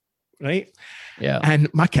quit. Right? Yeah. And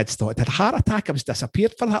my kids thought I had a heart attack. I was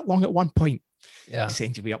disappeared for that long at one point. Yeah. They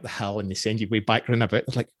send you way up the hill and they send you way back round about.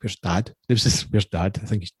 It's like, where's Dad? Where's Dad? I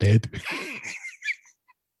think he's dead.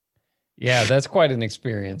 Yeah, that's quite an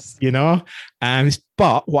experience. You know?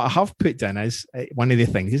 But what I have put down is one of the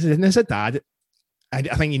things is, as a dad, I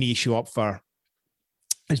think you need to show up for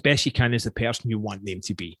as best you can as the person you want them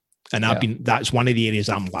to be. And that's one of the areas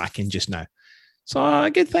I'm lacking just now. So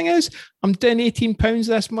a good thing is I'm doing 18 pounds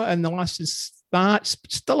this month, and the last is that's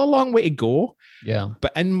still a long way to go. Yeah.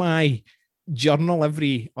 But in my journal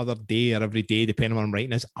every other day or every day, depending on what I'm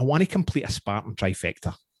writing, is I want to complete a Spartan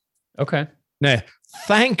trifecta. Okay. Now,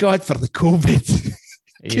 thank God for the COVID.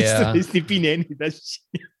 Yeah. There hasn't been any this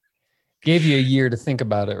year. Gave you a year to think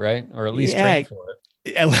about it, right? Or at least train for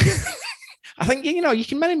it. I think, you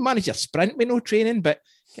can manage your sprint with no training, but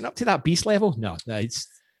getting up to that beast level, no, it's...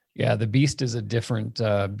 Yeah, the beast is a different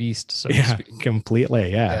beast, so to speak.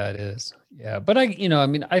 Completely, yeah. Yeah, it is. Yeah, but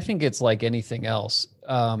I think it's like anything else.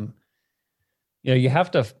 You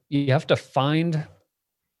have to find,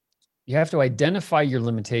 you have to identify your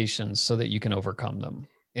limitations so that you can overcome them.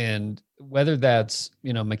 And whether that's,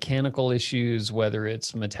 mechanical issues, whether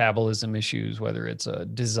it's metabolism issues, whether it's a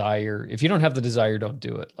desire, if you don't have the desire, don't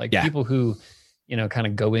do it. Like Yeah. people who, kind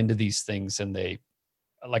of go into these things and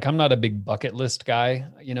like, I'm not a big bucket list guy,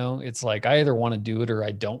 it's like, I either want to do it or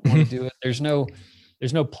I don't want to do it. There's no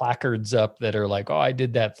placards up that are like, oh, I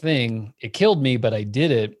did that thing. It killed me, but I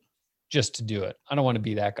did it just to do it. I don't want to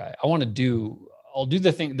be that guy. I'll do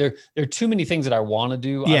the thing. There are too many things that I want to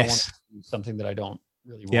do. I don't want to do something that I don't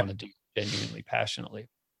really want to do genuinely, passionately.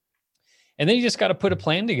 And then you just got to put a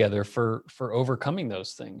plan together for overcoming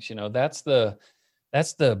those things. That's the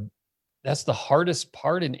hardest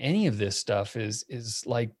part in any of this stuff is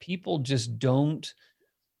like people just don't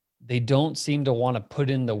seem to want to put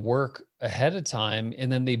in the work ahead of time,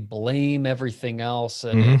 and then they blame everything else.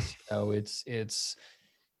 And it's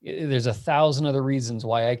there's 1,000 other reasons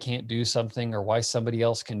why I can't do something or why somebody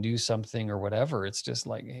else can do something or whatever. It's just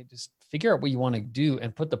like, hey, just figure out what you want to do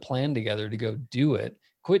and put the plan together to go do it.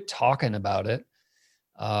 Quit talking about it.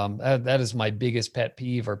 That is my biggest pet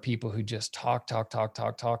peeve, are people who just talk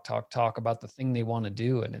about the thing they want to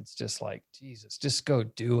do. And it's just like, Jesus, just go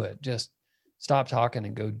do it. Just stop talking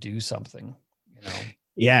and go do something,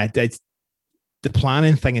 Yeah. It's the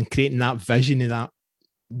planning thing and creating that vision of that,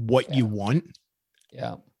 what you want.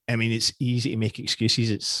 Yeah. I mean, it's easy to make excuses.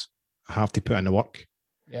 It's have to put in the work.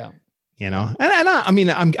 Yeah. And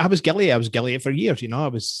I was guilty. I was guilty for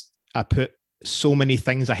years. I put so many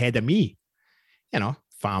things ahead of me,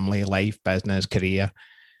 family, life, business, career.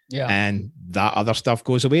 Yeah. And that other stuff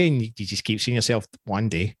goes away, and you just keep seeing yourself one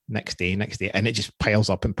day, next day, and it just piles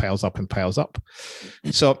up and piles up and piles up.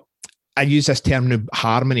 So I use this term,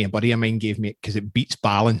 harmony. A buddy of mine gave me it because it beats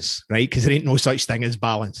balance, right? Because there ain't no such thing as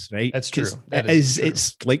balance, right? That's true.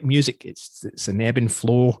 It's like music. It's an ebb and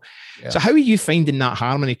flow. Yeah. So how are you finding that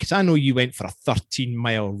harmony? Because I know you went for a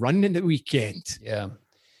 13-mile run in the weekend. Yeah.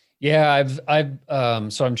 Yeah,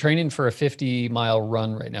 so I'm training for a 50-mile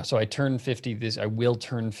run right now. So I will turn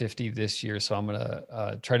 50 this year. So I'm going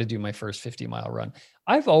to try to do my first 50-mile run.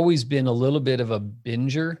 I've always been a little bit of a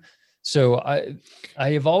binger. So I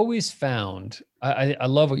have always found, I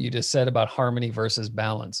love what you just said about harmony versus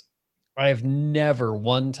balance. I have never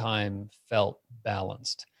one time felt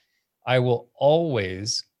balanced. I will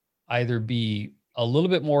always either be a little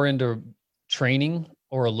bit more into training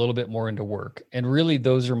or a little bit more into work. And really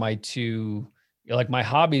those are my two, like my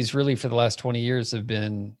hobbies really for the last 20 years have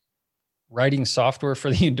been writing software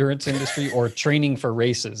for the endurance industry or training for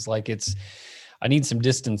races. Like I need some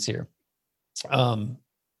distance here.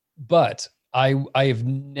 But I'm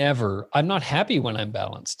not happy when I'm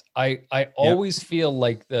balanced. I always feel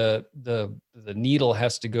like the needle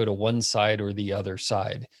has to go to one side or the other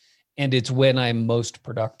side. And it's when I'm most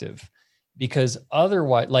productive, because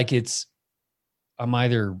otherwise, like I'm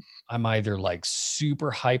either like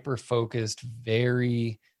super hyper focused,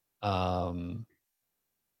 very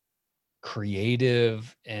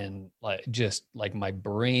creative, and like my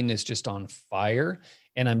brain is just on fire,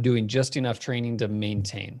 and I'm doing just enough training to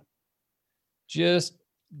maintain. Just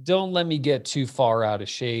don't let me get too far out of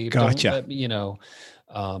shape. Gotcha. Don't let me,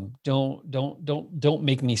 don't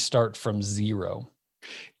make me start from zero.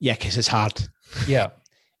 Yeah, because it's hard. Yeah.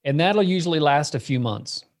 And that'll usually last a few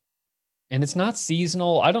months. And it's not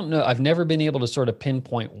seasonal. I don't know. I've never been able to sort of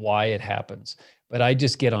pinpoint why it happens, but I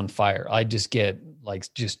just get on fire. I just get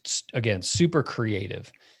again, super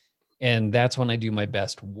creative. And that's when I do my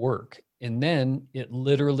best work. And then it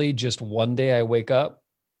literally just one day I wake up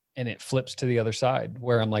and it flips to the other side,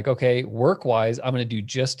 where I'm like, okay, work-wise, I'm going to do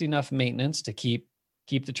just enough maintenance to keep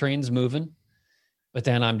the trains moving. But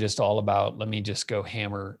then I'm just all about, let me just go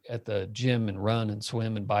hammer at the gym and run and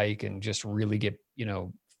swim and bike and just really get,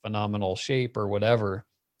 phenomenal shape or whatever.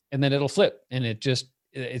 And then it'll flip. And it's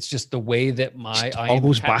just the way that all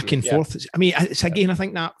goes back and forth. I mean, it's again, I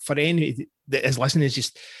think that for any that is listening, is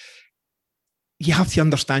just, you have to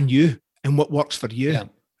understand you and what works for you. Yeah.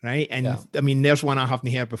 Right. And I mean, there's one I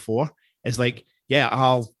haven't heard before. It's like, yeah,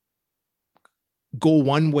 I'll go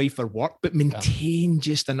one way for work, but maintain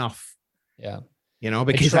just enough. Yeah.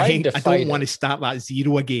 Because I don't want to start that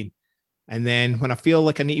zero again. And then when I feel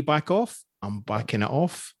like I need to back off, I'm backing it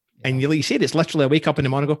off. Yeah. And like you said, it's literally I wake up in the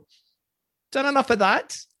morning and go, done enough of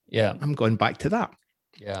that. Yeah. I'm going back to that.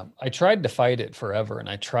 Yeah. I tried to fight it forever, and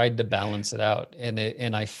I tried to balance it out.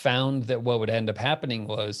 And I found that what would end up happening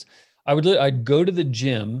was I'd go to the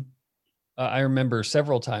gym. I remember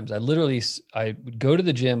several times I would go to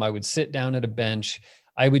the gym. I would sit down at a bench.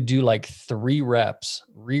 I would do like 3 reps,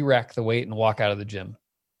 re-rack the weight, and walk out of the gym.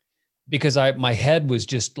 because my head was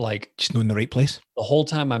just like, Just not in the right place. the whole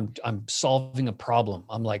time I'm solving a problem.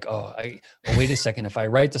 I'm like, wait a second. If I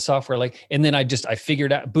write the software, and then I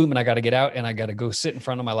figured out, boom, and I got to get out and I got to go sit in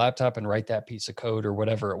front of my laptop and write that piece of code or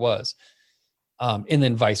whatever it was. And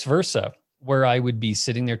then vice versa, where I would be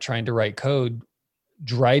sitting there trying to write code,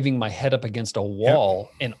 driving my head up against a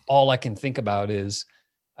wall. Yep. And all I can think about is,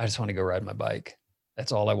 I just want to go ride my bike.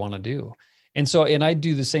 That's all I want to do. And so, and I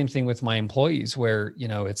do the same thing with my employees where,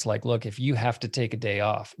 it's like, look, if you have to take a day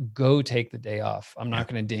off, go take the day off. I'm not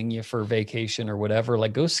going to ding you for vacation or whatever.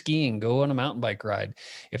 Like, go skiing, go on a mountain bike ride.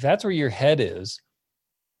 If that's where your head is,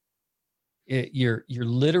 you're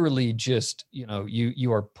literally just,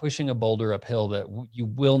 you are pushing a boulder uphill that you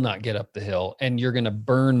will not get up the hill, and you're going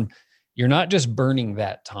to you're not just burning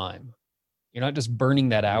that time. You're not just burning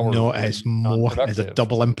that hour. No, it's more, there's a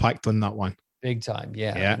double impact on that one. Big time.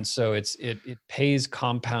 Yeah. And so it pays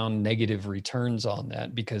compound negative returns on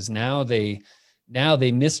that, because now they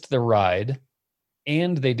missed the ride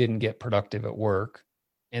and they didn't get productive at work.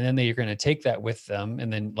 And then you're going to take that with them.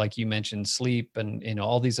 And then, like you mentioned, sleep and,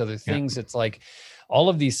 all these other things. It's like all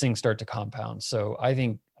of these things start to compound. So I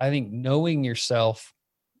think knowing yourself,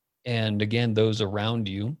 and again, those around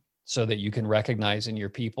you, so that you can recognize in your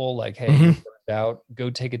people, like, hey, you're burned out, go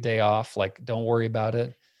take a day off. Like, don't worry about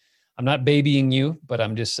it. I'm not babying you, but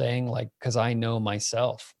I'm just saying, like, cause I know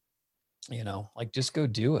myself, like, just go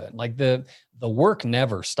do it. Like the work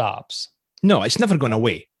never stops. No, it's never going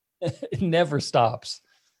away. It never stops.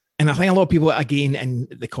 And I think a lot of people, again, in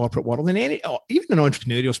the corporate world and even in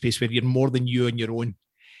entrepreneurial space where you're more than you on your own,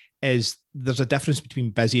 there's a difference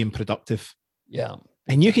between busy and productive. Yeah.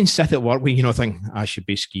 And you can sit at work where, think I should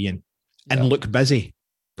be skiing and look busy,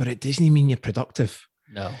 but it doesn't mean you're productive.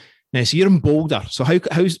 No. Now, so you're in Boulder. So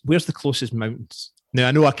where's the closest mountains? Now,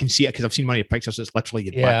 I know I can see it because I've seen one of your pictures. It's literally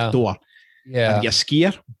your back door. Yeah. Are you a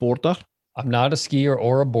skier, boarder? I'm not a skier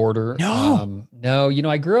or a boarder. No. No,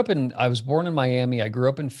 I was born in Miami. I grew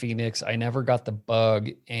up in Phoenix. I never got the bug.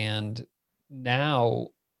 And now,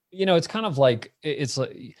 it's kind of like,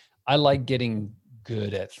 I like getting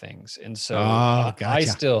good at things. And so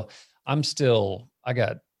gotcha. I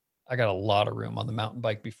got a lot of room on the mountain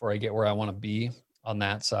bike before I get where I want to be on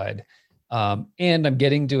that side. And I'm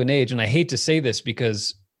getting to an age, and I hate to say this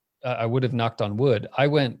because I would have knocked on wood. I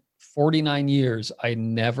went 49 years. I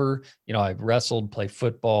never, I wrestled, played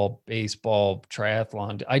football, baseball,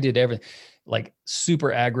 triathlon. I did everything, like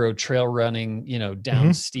super aggro trail running,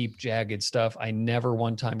 down steep, jagged stuff. I never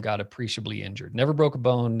one time got appreciably injured, never broke a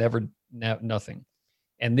bone, nothing.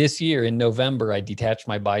 And this year in November, I detached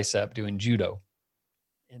my bicep doing judo.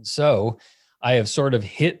 And so I have sort of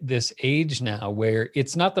hit this age now where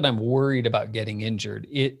it's not that I'm worried about getting injured,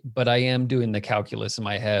 but I am doing the calculus in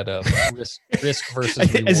my head of risk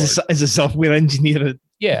versus reward. As a software engineer.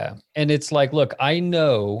 Yeah. And it's like, look, I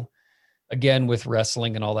know, again, with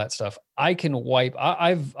wrestling and all that stuff, I can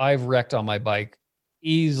I've wrecked on my bike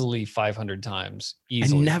easily 500 times.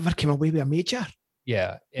 Easily. I never came away with a major.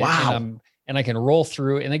 Yeah. Wow. And I can roll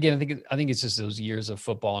through. And again, I think it's just those years of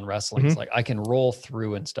football and wrestling. It's like I can roll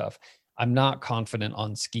through and stuff. I'm not confident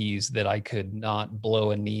on skis that I could not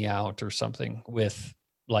blow a knee out or something with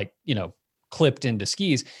clipped into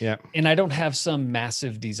skis. Yeah. And I don't have some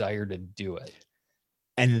massive desire to do it.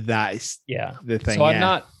 And that is the thing. So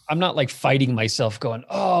I'm not like fighting myself going,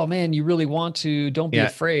 oh man, you really want to, don't be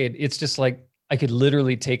afraid. It's just like, I could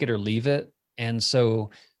literally take it or leave it. And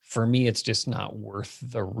so for me, it's just not worth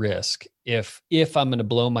the risk. If I'm going to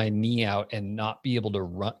blow my knee out and not be able to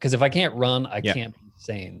run, because if I can't run, I can't be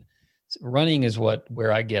sane. Running is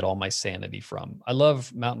where I get all my sanity from. I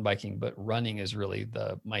love mountain biking, but running is really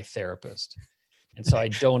my therapist. And so I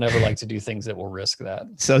don't ever like to do things that will risk that.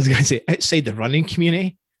 So I was going to say, outside the running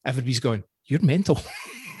community, everybody's going, you're mental.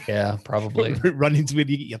 Yeah, probably. Running's where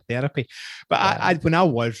you get your therapy. But I when I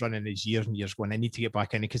was running these years and years going, I need to get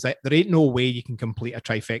back in it because there ain't no way you can complete a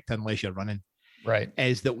trifecta unless you're running. Right.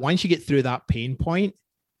 Is that once you get through that pain point,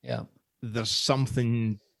 there's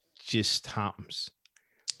something just happens.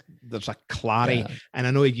 There's a clarity. And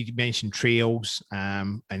I know you mentioned trails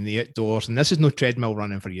and the outdoors, and this is no treadmill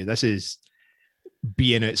running for you. This is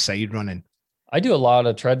being outside running. I do a lot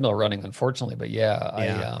of treadmill running, unfortunately, but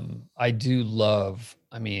I do love,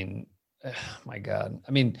 my God.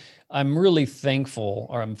 I'm really thankful,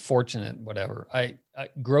 or I'm fortunate, whatever. I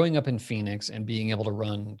growing up in Phoenix and being able to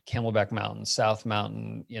run Camelback Mountain, South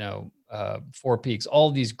Mountain, Four Peaks,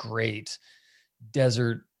 all these great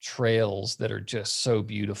desert trails that are just so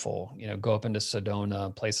beautiful, go up into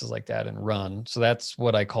Sedona, places like that and run. So that's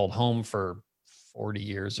what I called home for 40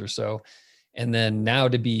 years or so. And then now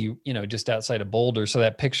to be, just outside of Boulder. So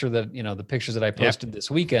that picture that, the pictures that I posted this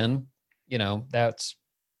weekend, that's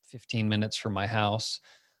 15 minutes from my house.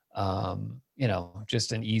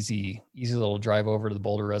 Just an easy little drive over to the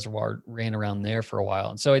Boulder Reservoir, ran around there for a while.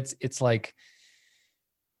 And so it's like,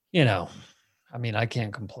 I mean, I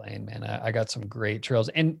can't complain, man. I got some great trails.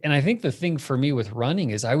 And I think the thing for me with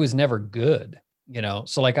running is I was never good,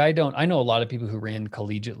 so like, I know a lot of people who ran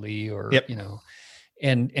collegiately or, Yep.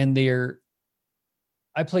 and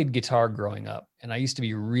I played guitar growing up, and I used to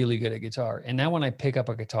be really good at guitar. And now when I pick up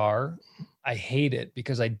a guitar, I hate it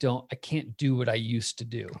because I can't do what I used to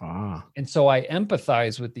do. And so I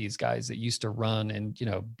empathize with these guys that used to run and,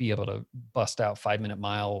 be able to bust out 5-minute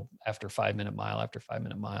mile after 5-minute mile after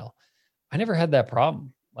 5-minute mile. I never had that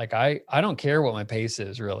problem. Like, I don't care what my pace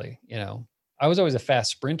is, really. I was always a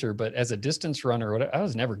fast sprinter, but as a distance runner, I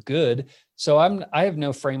was never good. So I have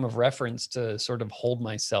no frame of reference to sort of hold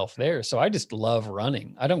myself there. So I just love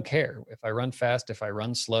running. I don't care if I run fast, if I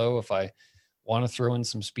run slow, if I want to throw in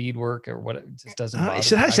some speed work or what. It just doesn't bother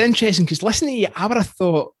So that's interesting, because listening to you, I would have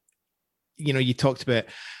thought, you talked about,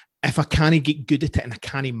 if I can't get good at it and I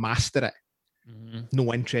can't master it,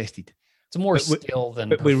 no interested. It's more skill than.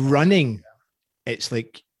 But with running, it's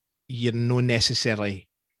like you're not necessarily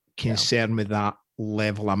concerned with that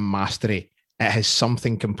level of mastery. It has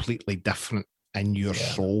something completely different in your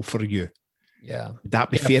soul for you. Yeah. Would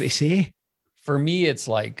that be fair to say? For me, it's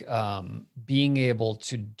like being able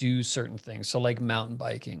to do certain things. So like mountain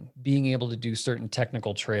biking, being able to do certain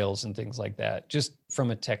technical trails and things like that, just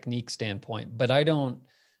from a technique standpoint. But I don't,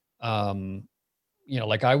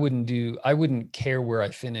 like I wouldn't care where I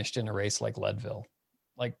finished in a race like Leadville.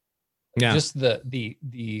 Like, just and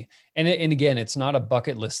again, it's not a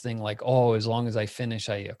bucket list thing. Like, oh, as long as I finish,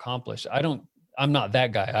 I accomplish. I'm not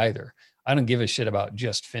that guy either. I don't give a shit about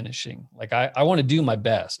just finishing. Like, I want to do my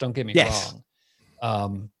best. Don't get me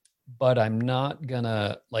wrong. But I'm not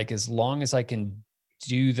gonna, like, as long as I can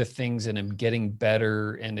do the things and I'm getting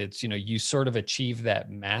better, and it's, you sort of achieve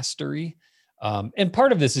that mastery. And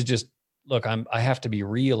part of this is just, look, I have to be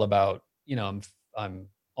real about, I'm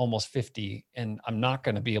almost 50, and I'm not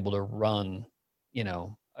going to be able to run,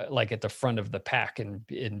 like at the front of the pack in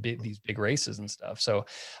these big races and stuff. So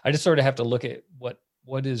I just sort of have to look at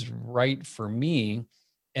what is right for me,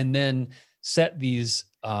 and then set these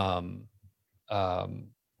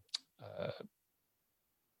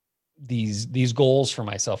goals for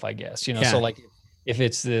myself, I guess. So like, if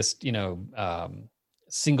it's this,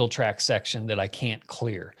 single track section that I can't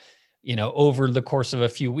clear, over the course of a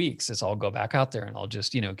few weeks, is I'll go back out there and I'll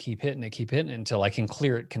just, keep hitting it until I can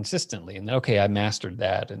clear it consistently. And then, okay, I mastered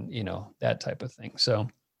that, and, that type of thing. So,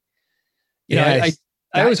 I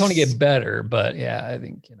always want to get better, but I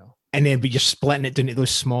think, And then, but you're splitting it down to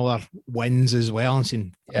those smaller wins as well, and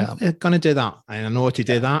saying, I'm going to do that. And I know how to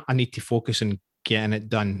do that. I need to focus on getting it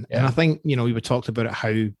done. And I think, we talked about it,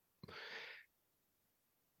 how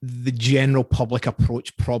the general public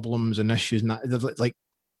approach problems and issues, and that, like,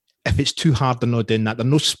 if it's too hard, they're not doing that. They're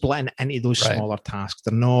not splitting it into those smaller tasks.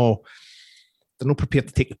 They're not prepared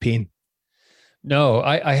to take the pain. No,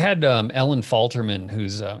 I had Ellen Falterman,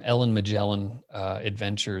 who's Ellen Magellan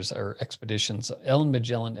Adventures or Expeditions, Ellen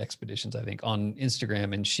Magellan Expeditions, I think, on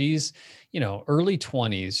Instagram. And she's, early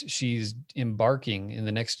 20s. She's embarking in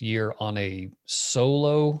the next year on a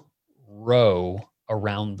solo row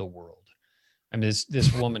around the world. I mean,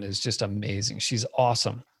 this woman is just amazing. She's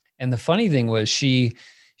awesome. And the funny thing was, she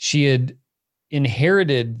had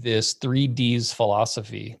inherited this 3Ds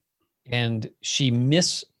philosophy, and she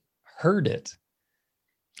misheard it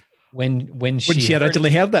when she originally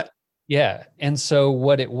heard that. Yeah. And so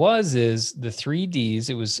what it was is the 3Ds,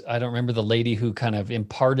 it was, I don't remember the lady who kind of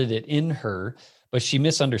imparted it in her, but she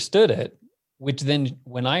misunderstood it, which then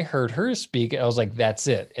when I heard her speak, I was like, that's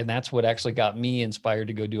it. And that's what actually got me inspired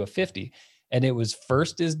to go do a 50. And it was,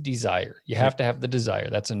 first is desire. You have to have the desire.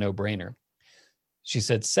 That's a no-brainer. She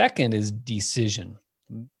said, second is decision.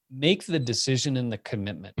 Make the decision and the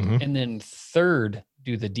commitment. And then third,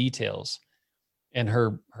 do the details. And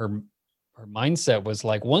her mindset was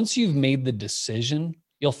like, once you've made the decision,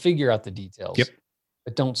 you'll figure out the details,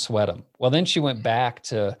 but don't sweat them. Well, then she went back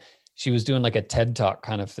to, she was doing like a TED Talk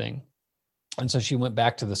kind of thing. And so she went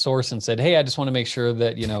back to the source and said, hey, I just want to make sure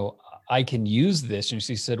that, I can use this. And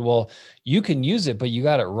she said, well, you can use it, but you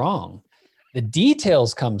got it wrong. The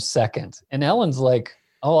details come second. And Ellen's like,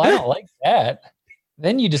 oh, I don't like that.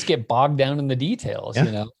 Then you just get bogged down in the details,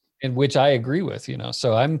 in which I agree with,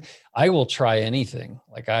 so I will try anything.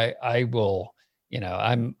 Like I will,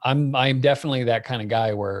 I'm definitely that kind of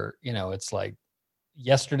guy where, it's like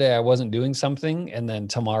yesterday I wasn't doing something, and then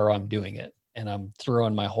tomorrow I'm doing it, and I'm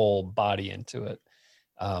throwing my whole body into it.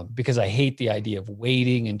 because I hate the idea of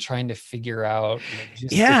waiting and trying to figure out.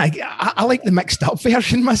 Yeah, I like the mixed up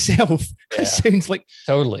version myself. Yeah. It sounds like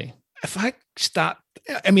totally. If I start,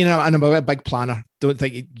 I mean, I'm a big planner. Don't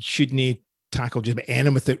think you shouldn't tackle just about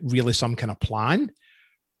anything without really some kind of plan.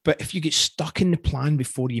 But if you get stuck in the plan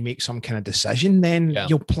before you make some kind of decision, then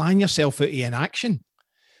you'll plan yourself out of inaction.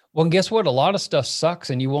 Well, and guess what? A lot of stuff sucks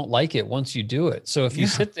and you won't like it once you do it. So if you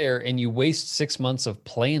sit there and you waste 6 months of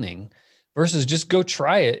planning versus just go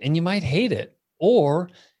try it, and you might hate it or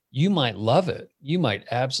you might love it. You might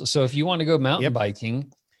absolutely. So if you want to go mountain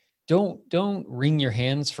biking, don't wring your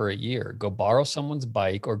hands for a year. Go borrow someone's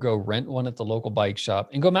bike or go rent one at the local bike shop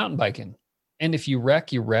and go mountain biking. And if you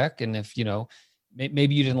wreck, you wreck. And if,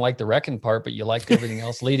 maybe you didn't like the wrecking part, but you liked everything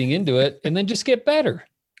else leading into it, and then just get better,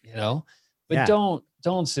 but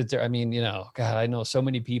don't sit there. I mean, God, I know so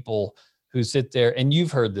many people who sit there, and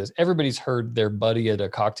you've heard this. Everybody's heard their buddy at a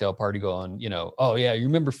cocktail party going, oh yeah, you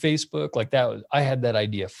remember Facebook? Like I had that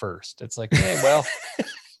idea first. It's like, hey, well,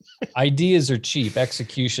 ideas are cheap.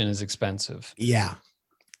 Execution is expensive. Yeah.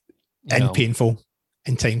 And painful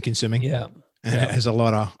and time consuming. Yeah. And it has a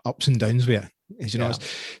lot of ups and downs with it. As you know.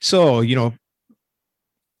 So,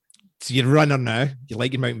 so you're a runner now, you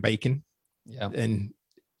like your mountain biking. Yeah. And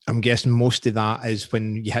I'm guessing most of that is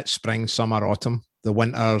when you hit spring, summer, autumn. The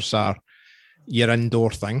winters are your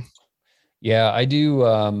indoor thing. Yeah, I do.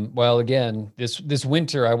 Well, again, this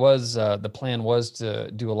winter, the plan was to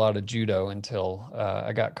do a lot of judo until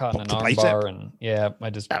I got caught in an arm bar, and I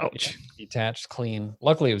just detached clean.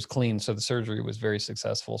 Luckily, it was clean, so the surgery was very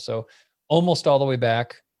successful. So almost all the way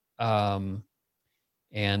back. So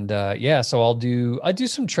I do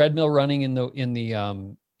some treadmill running in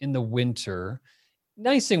the winter.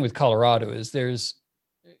 Nice thing with Colorado is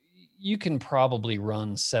you can probably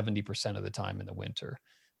run 70% of the time in the winter.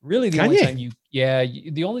 Really, the only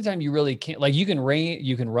time you really can't, like, you can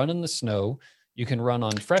run in the snow, you can run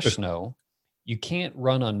on fresh snow, you can't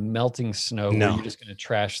run on melting snow where you're just going to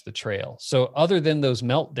trash the trail. So other than those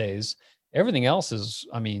melt days, everything else is,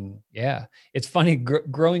 it's funny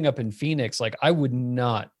growing up in Phoenix, like I would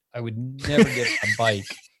never get a bike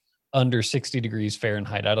under 60 degrees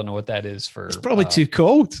Fahrenheit. I don't know what that is for. It's probably too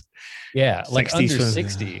cold. Yeah. Like under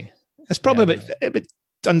 60. It's probably about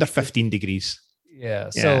under 15 degrees. Yeah.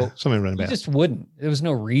 So something around you just wouldn't. There was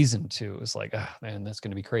no reason to. It was like, oh man, that's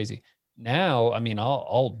going to be crazy. Now, I mean,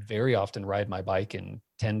 I'll very often ride my bike in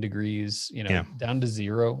 10 degrees, down to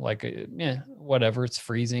 0, like, whatever. It's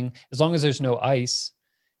freezing. As long as there's no ice,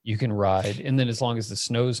 you can ride. And then as long as the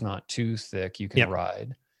snow's not too thick, you can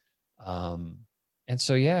ride. And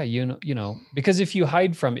so, because if you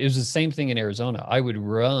hide from, it was the same thing in Arizona. I would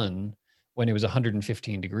run when it was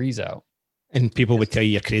 115 degrees out. And people would tell you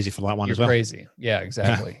you're crazy for that one as well. You're crazy. Yeah,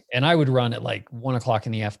 exactly. And I would run at like 1:00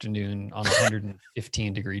 in the afternoon on a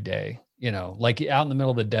 115 degree day, like out in the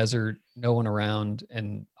middle of the desert, no one around.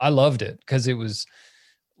 And I loved it because it was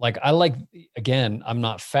like, again, I'm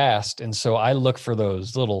not fast. And so I look for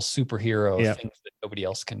those little superhero things that nobody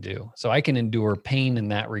else can do. So I can endure pain in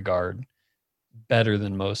that regard better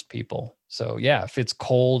than most people. So if it's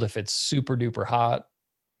cold, if it's super duper hot,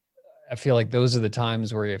 I feel like those are the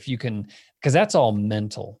times where if you can, because that's all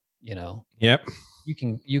mental, Yep. You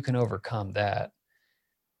can overcome that.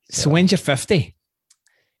 So when's your 50?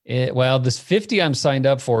 This 50 I'm signed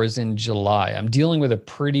up for is in July. I'm dealing with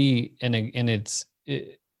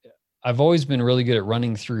I've always been really good at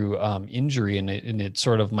running through injury, and it's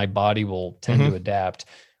sort of my body will tend to adapt.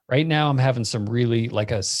 Right now, I'm having some really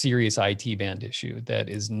like a serious IT band issue that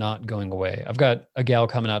is not going away. I've got a gal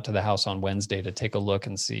coming out to the house on Wednesday to take a look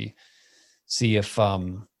and see if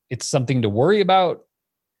it's something to worry about,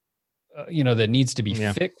 that needs to be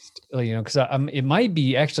fixed, because it might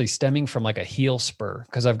be actually stemming from like a heel spur,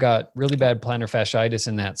 because I've got really bad plantar fasciitis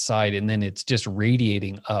in that side, and then it's just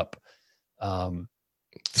radiating up.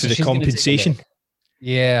 So the compensation.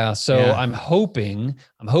 Yeah. So I'm hoping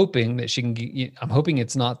that she can I'm hoping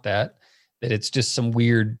it's not that it's just some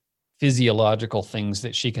weird physiological things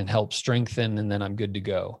that she can help strengthen, and then I'm good to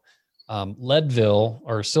go. Leadville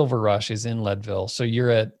or Silver Rush is in Leadville. So you're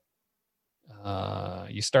at,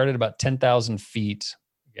 you start at about 10,000 feet.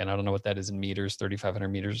 Again, I don't know what that is in meters, 3,500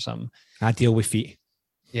 meters or something. I deal with feet.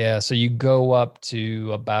 Yeah. So you go up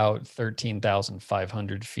to about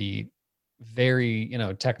 13,500 feet. Very,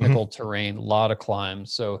 technical terrain, a lot of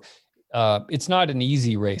climbs. So it's not an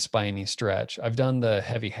easy race by any stretch. I've done the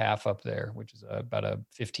heavy half up there, which is about a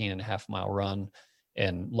 15.5 mile run,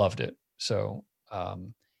 and loved it. So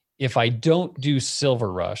if I don't do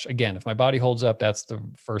Silver Rush, again, if my body holds up, that's the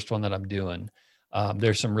first one that I'm doing.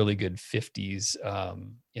 There's some really good 50s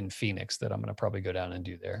in Phoenix that I'm going to probably go down and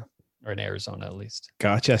do there. or in Arizona at least.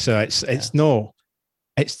 Gotcha. So it's no,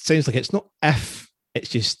 it sounds like it's not if, it's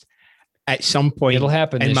just at some point It'll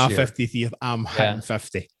happen in this my year. 50th year, I'm hitting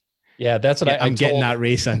 50. Yeah, that's what I'm getting that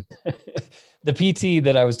racing. The PT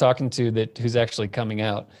that I was talking to who's actually coming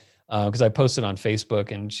out, because I posted on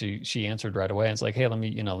Facebook and she answered right away. And it's like, hey, let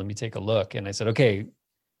me take a look. And I said, okay,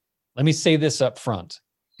 let me say this up front.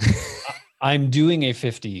 I'm doing a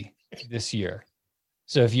 50 this year.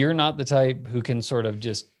 So if you're not the type who can sort of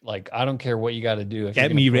just like, I don't care what you got to do. If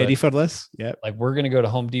get me ready for this. Yeah. Like we're going to go to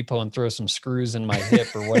Home Depot and throw some screws in my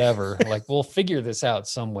hip or whatever. Like we'll figure this out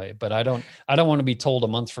some way, but I don't want to be told a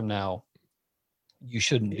month from now, you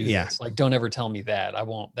shouldn't do this. Like, don't ever tell me that. I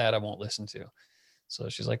won't listen to. So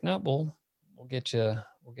she's like, no, we'll get you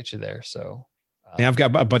there. So yeah, I've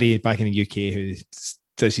got a buddy back in the UK who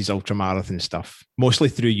does his ultramarathon stuff, mostly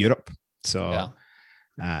through Europe. So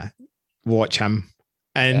watch him.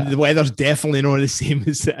 And the weather's definitely not the same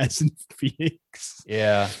as it is in Phoenix.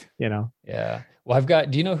 Yeah. Yeah. Well,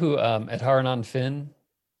 do you know who Adharanan Finn?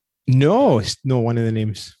 No, it's no one of the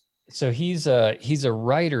names. So he's a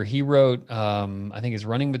writer. He wrote, I think it's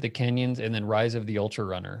Running with the Kenyans and then Rise of the Ultra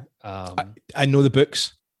Runner. I know the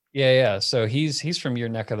books. Yeah. So he's from your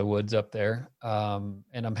neck of the woods up there. And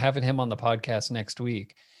I'm having him on the podcast next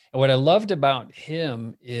week. And what I loved about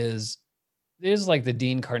him is like the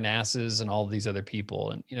Dean Karnasses and all these other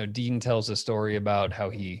people. And, Dean tells a story about how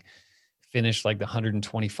he finished like the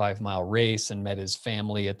 125-mile race and met his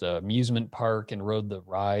family at the amusement park and rode the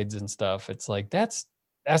rides and stuff. It's like, that's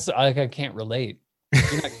like, I can't relate.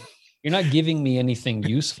 You're not giving me anything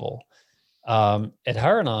useful.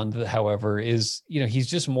 Adharanan, however, is, he's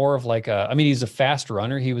just more of like he's a fast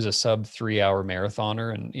runner. He was a sub 3-hour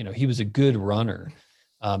marathoner and, he was a good runner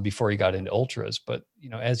before he got into ultras. But,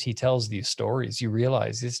 as he tells these stories, you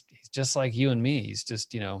realize he's just like you and me. He's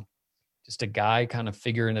just, just a guy kind of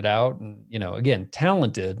figuring it out and, again,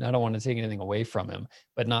 talented. I don't want to take anything away from him,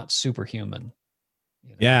 but not superhuman.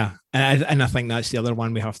 Yeah. And I think that's the other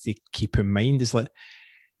one we have to keep in mind is like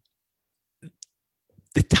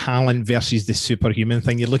the talent versus the superhuman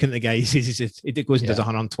thing. You're looking at the guy, he goes and does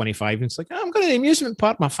 125 and it's like, I'm going to the amusement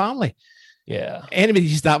park, my family. Yeah. Anybody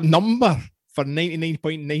uses that number for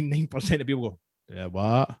 99.99% of people go, yeah,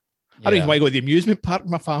 what? I don't even want to go to the amusement park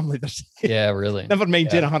with my family. Yeah, really. Never mind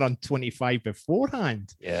doing 125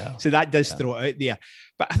 beforehand. Yeah. So that does throw it out there.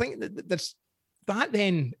 But I think that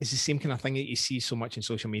then is the same kind of thing that you see so much in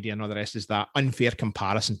social media and all the rest is that unfair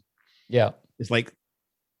comparison. Yeah. It's like,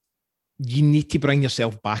 you need to bring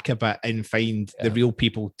yourself back a bit and find the real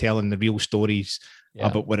people telling the real stories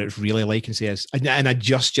about what it's really like and say, and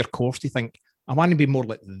adjust your course to think, I want to be more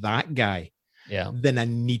like that guy than I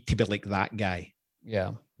need to be like that guy.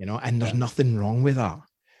 Yeah. And there's nothing wrong with that.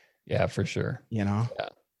 Yeah, for sure. Yeah.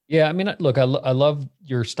 I mean, look, I love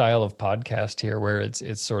your style of podcast here where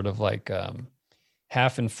it's sort of like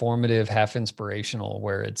half informative, half inspirational,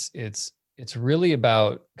 where it's really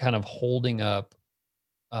about kind of holding up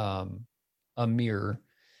a mirror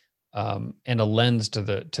and a lens to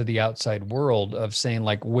the outside world of saying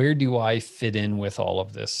like, where do I fit in with all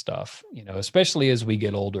of this stuff? Especially as we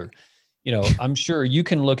get older. I'm sure you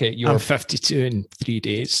can look at I'm 52 in 3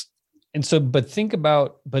 days. And so, but think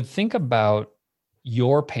about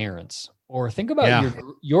your parents or think about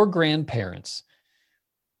your grandparents.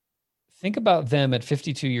 Think about them at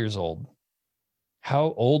 52 years old,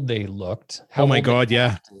 how old they looked. Oh my God.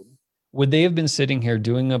 Yeah. Would they have been sitting here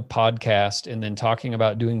doing a podcast and then talking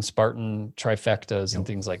about doing Spartan trifectas and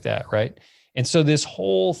things like that? Right. And so this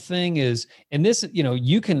whole thing is, and this,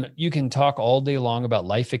 you can talk all day long about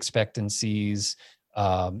life expectancies,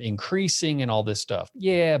 increasing and all this stuff.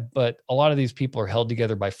 Yeah. But a lot of these people are held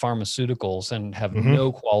together by pharmaceuticals and have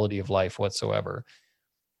no quality of life whatsoever.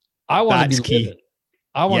 I want to be living.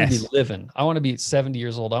 I want to be living. I want to be 70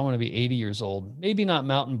 years old. I want to be 80 years old. Maybe not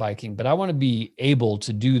mountain biking, but I want to be able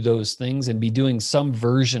to do those things and be doing some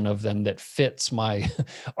version of them that fits my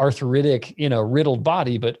arthritic, riddled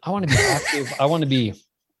body. But I want to be active. I want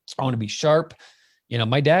to be sharp.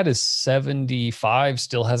 My dad is 75,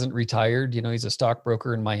 still hasn't retired. He's a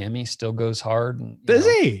stockbroker in Miami, still goes hard. And, does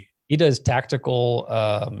he? He does tactical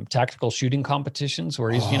shooting competitions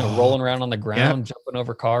where he's, rolling around on the ground, jumping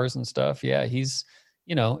over cars and stuff. Yeah, he's,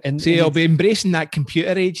 and so he'll be embracing that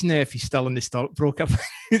computer age now if he's still in the stockbroker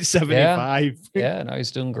at 75. Yeah, no,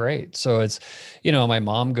 he's doing great. So it's, my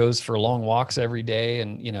mom goes for long walks every day.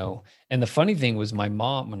 And, and the funny thing was my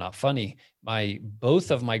mom, well, not funny,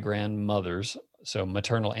 both of my grandmothers, so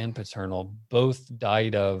maternal and paternal, both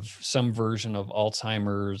died of some version of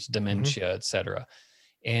Alzheimer's, dementia, et cetera.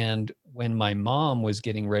 And when my mom was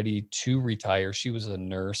getting ready to retire, she was a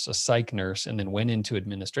nurse, a psych nurse, and then went into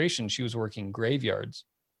administration. She was working graveyards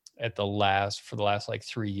for the last like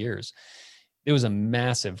 3 years. There was a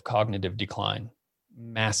massive cognitive decline,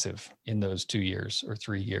 massive in those 2 years or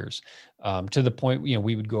 3 years, to the point,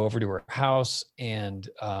 we would go over to her house and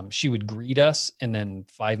she would greet us, and then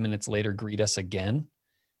 5 minutes later greet us again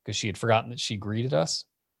because she had forgotten that she greeted us.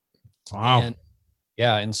 Wow. And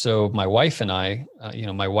yeah. And so my wife and I,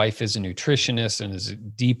 my wife is a nutritionist and is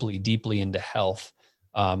deeply, deeply into health.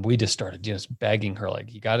 We just started just begging her,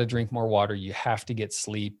 like, you got to drink more water. You have to get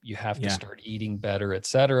sleep. You have to start eating better, et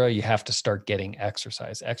cetera. You have to start getting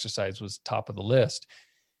exercise. Exercise was top of the list.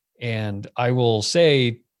 And I will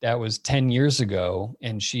say that was 10 years ago,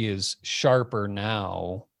 and she is sharper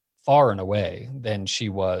now, far and away, than she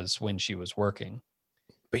was when she was working.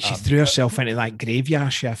 But she threw herself into that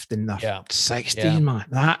graveyard shift in the 60s, man.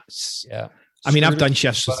 That's, I mean, I've done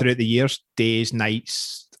shifts throughout the years, days,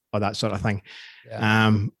 nights, or that sort of thing. Yeah.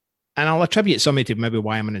 And I'll attribute something to maybe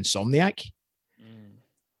why I'm an insomniac.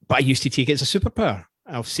 But I used to take it as a superpower.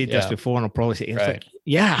 I've said this before, and I'll probably say, like,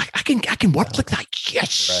 I can work like that.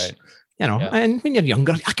 Yes. Right. And when you're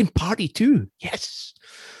younger, I can party too. Yes.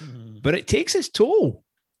 But it takes its toll.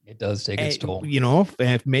 It does take its toll.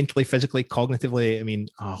 Mentally, physically, cognitively. I mean,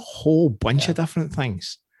 a whole bunch of different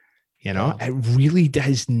things. It really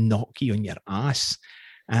does knock you on your ass.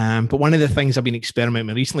 But one of the things I've been experimenting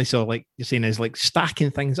with recently, so like you're saying, is like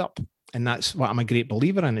stacking things up. And that's what I'm a great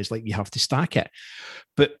believer in, is like you have to stack it.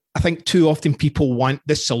 But I think too often people want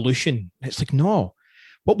this solution. It's like, no,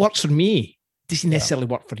 what works for me doesn't necessarily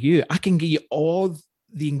work for you. I can give you all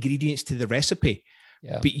the ingredients to the recipe,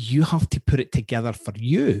 but you have to put it together for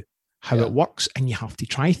you, how it works, and you have to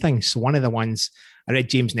try things. So one of the ones, I read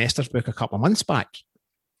James Nestor's book a couple of months back,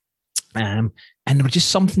 and there was just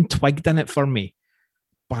something twigged in it for me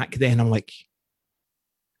back then. I'm like,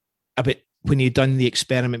 about when you'd done the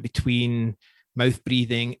experiment between mouth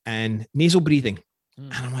breathing and nasal breathing.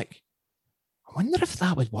 And I'm like, I wonder if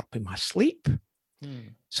that would work with my sleep.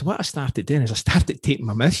 So what I started doing is I started taking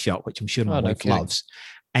my mouth shut, which I'm sure my wife loves,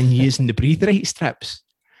 and using the breathe right strips.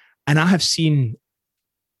 And I have seen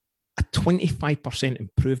a 25%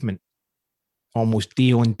 improvement almost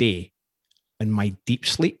day on day in my deep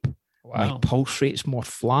sleep. Wow. My pulse rate's more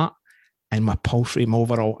flat, and my pulse rate, my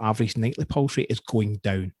overall average nightly pulse rate, is going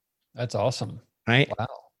down. That's awesome. Right? Wow.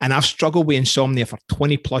 And I've struggled with insomnia for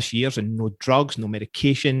 20 plus years, and no drugs, no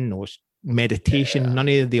medication, no meditation, none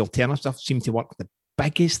of the alternative stuff seemed to work. The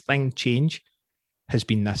biggest change has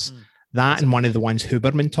been this. That, and one of the ones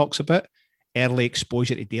Huberman talks about, early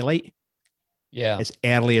exposure to daylight. As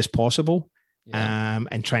early as possible.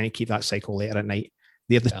 And trying to keep that cycle later at night.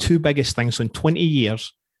 They're the two biggest things. So in 20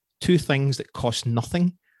 years, two things that cost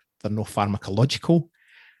nothing. They're no pharmacological.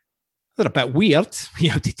 They're a bit weird.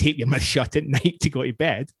 You have to tape your mouth shut at night to go to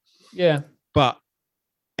bed. Yeah. But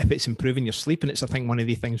if it's improving your sleep, and it's, I think, one of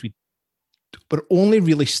the things we're only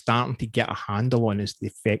really starting to get a handle on, is the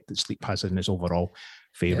effect that sleep has in his overall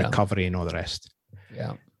for recovery and all the rest.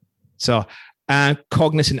 Yeah. So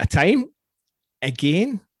cognizant of time,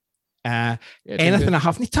 again, anything I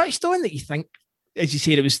haven't touched on that you think, as you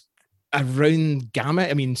said, it was a round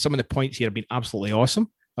gamut. I mean, some of the points here have been absolutely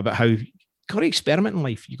awesome about how you got to experiment in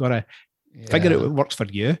life. You got to figure out what works for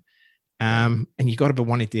you. And you got to be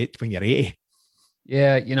wanting to do it when you're 80.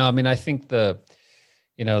 Yeah. I mean, I think the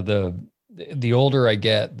older I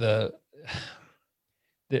get,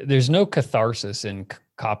 there's no catharsis in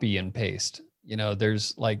copy and paste.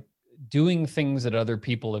 There's like doing things that other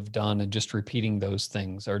people have done and just repeating those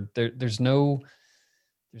things. Or there's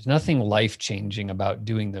nothing life-changing about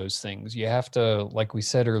doing those things. You have to, like we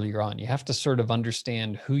said earlier on, you have to sort of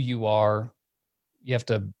understand who you are. You have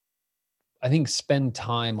to, I think, spend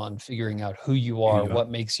time on figuring out who you are, what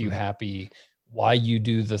makes you happy, why you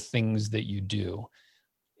do the things that you do.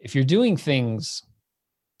 If you're doing things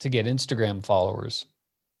to get Instagram followers,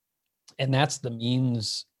 and that's the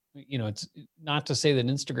means, it's not to say that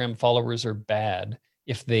Instagram followers are bad.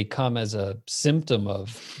 If they come as a symptom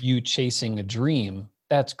of you chasing a dream,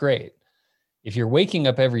 that's great. If you're waking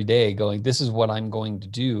up every day going, this is what I'm going to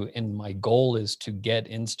do, and my goal is to get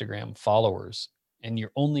Instagram followers, and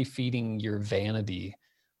you're only feeding your vanity,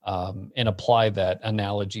 and apply that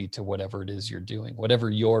analogy to whatever it is you're doing, whatever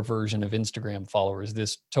your version of Instagram followers,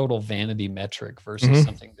 this total vanity metric versus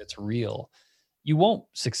something that's real, you won't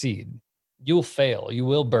succeed. You'll fail. You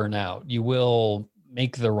will burn out. You will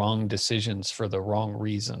make the wrong decisions for the wrong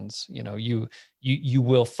reasons. You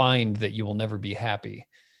will find that you will never be happy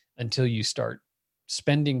until you start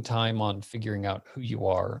spending time on figuring out who you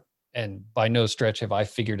are and by no stretch have I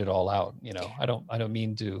figured it all out. I don't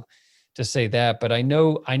mean to say that, but I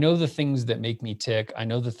know the things that make me tick. I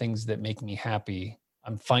know the things that make me happy.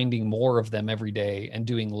 I'm finding more of them every day and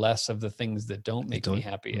doing less of the things that don't make me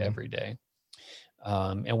happy every day.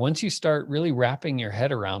 And once you start really wrapping your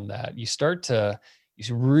head around that,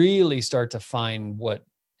 you really start to find what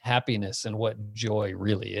happiness and what joy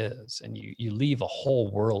really is. And you leave a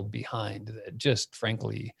whole world behind that just,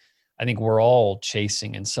 frankly, I think we're all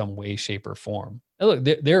chasing in some way, shape, or form. And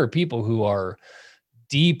look, there are people who are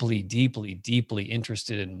deeply, deeply, deeply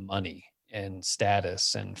interested in money and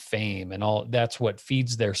status and fame and all. That's what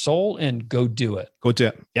feeds their soul, and go do it. Go do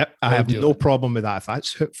it. Yep. I have no problem with that. If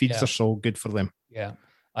that's what feeds their soul, good for them. Yeah.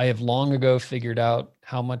 I have long ago figured out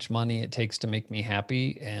how much money it takes to make me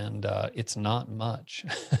happy. And it's not much,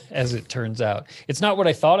 as it turns out. It's not what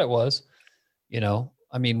I thought it was.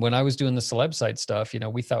 I mean, when I was doing the celeb site stuff,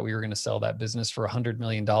 we thought we were going to sell that business for $100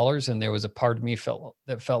 million. And there was a part of me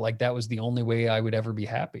that felt like that was the only way I would ever be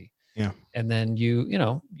happy. Yeah. And then you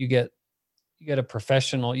get a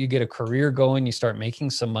professional, you get a career going, you start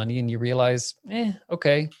making some money, and you realize,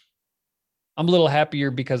 okay, I'm a little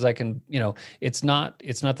happier because I can, it's not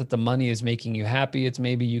that the money is making you happy. It's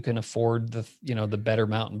maybe you can afford the better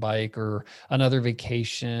mountain bike or another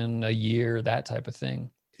vacation a year, that type of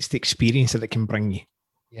thing. It's the experience that it can bring you.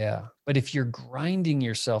 Yeah. But if you're grinding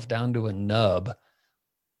yourself down to a nub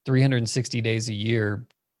 360 days a year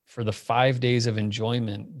for the 5 days of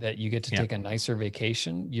enjoyment that you get to take a nicer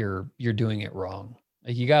vacation, you're doing it wrong.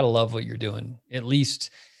 Like, you got to love what you're doing. At least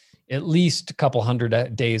a couple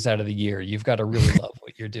hundred days out of the year, you've got to really love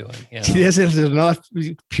what you're doing. There's another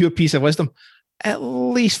pure piece of wisdom. At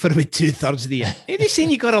least for about 2/3 of the year. You're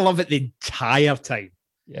saying you got to love it the entire time.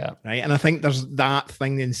 Yeah. Right. And I think there's that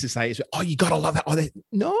thing in society. Oh, you got to love it.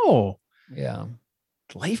 No. Yeah.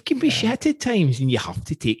 Life can be shit at times, and you have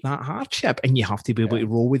to take that hardship, and you have to be able to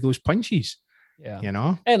roll with those punches.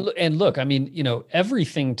 Yeah. And look, I mean,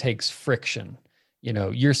 everything takes friction.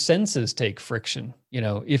 Your senses take friction.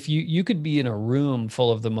 If you could be in a room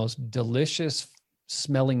full of the most delicious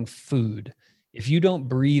smelling food, if you don't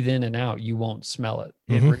breathe in and out, you won't smell it.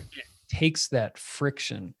 Mm-hmm. It takes that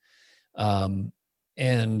friction.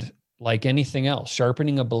 And like anything else,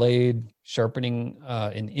 sharpening a blade, sharpening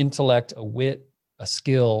an intellect, a wit, a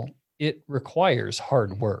skill, it requires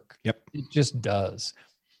hard work. Yep. It just does.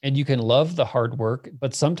 And you can love the hard work,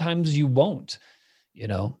 but sometimes you won't.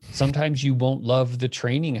 Sometimes you won't love the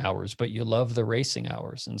training hours, but you love the racing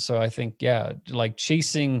hours. And so I think, like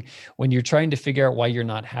chasing, when you're trying to figure out why you're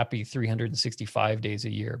not happy 365 days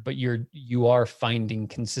a year, but you are finding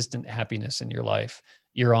consistent happiness in your life,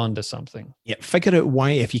 you're on to something. Yeah. Figure out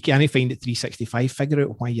why, if you can't find it 365, figure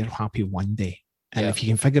out why you're happy one day. And if you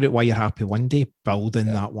can figure out why you're happy one day, build in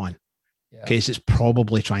that one. Because it's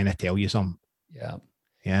probably trying to tell you something. Yeah.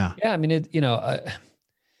 Yeah. Yeah. I mean,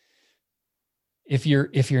 if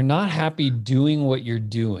you're not happy doing what you're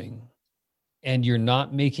doing and you're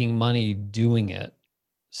not making money doing it,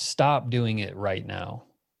 stop doing it right now.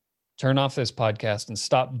 Turn off this podcast and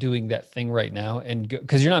stop doing that thing right now, and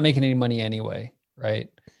because you're not making any money anyway, right?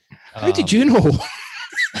 How did you know?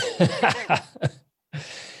 But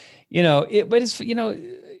it's,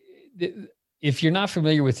 if you're not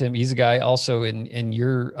familiar with him, he's a guy also in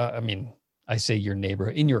your, I say your neighbor,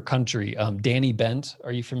 in your country, Danny Bent.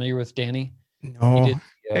 Are you familiar with Danny? No.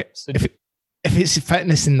 If it's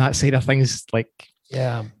fitness and that side of things,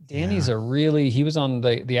 Danny's he was on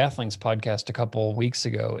the Athlinks podcast a couple of weeks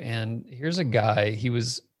ago, and here's a guy, he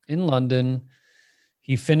was in London.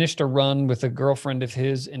 He finished a run with a girlfriend of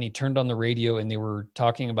his, and he turned on the radio, and they were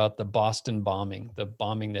talking about the Boston bombing,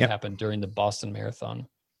 that happened during the Boston Marathon.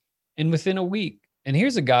 And within a week, and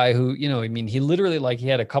here's a guy who, he literally, he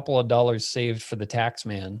had a couple of dollars saved for the tax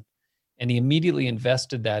man, and he immediately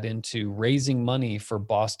invested that into raising money for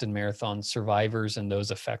Boston Marathon survivors and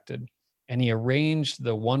those affected. And he arranged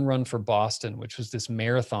the one run for Boston, which was this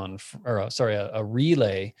marathon, a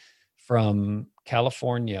relay from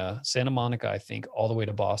California, Santa Monica, I think, all the way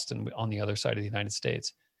to Boston on the other side of the United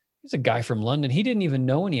States. He's a guy from London. He didn't even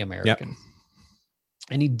know any Americans.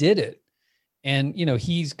 And he did it. And,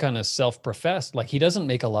 he's kind of self-professed, he doesn't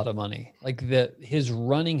make a lot of money. His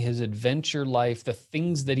running, his adventure life, the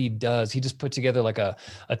things that he does, he just put together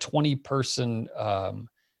a 20-person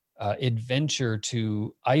adventure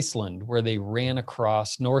to Iceland, where they ran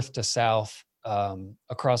across north to south,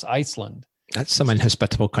 across Iceland. That's some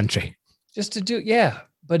inhospitable country. Just to do,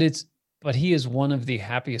 but he is one of the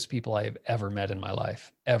happiest people I have ever met in my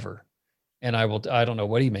life, ever. And I don't know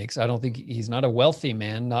what he makes. I don't think he's not a wealthy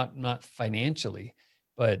man, not financially,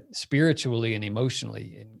 but spiritually and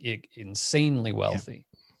emotionally, insanely wealthy.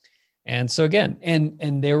 And so again,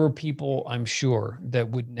 and there were people, I'm sure, that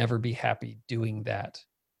would never be happy doing that.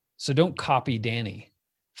 So don't copy Danny.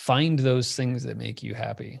 Find those things that make you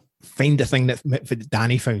happy. Find the thing that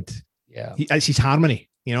Danny found. Yeah. It's his harmony.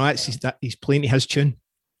 He's playing to his tune.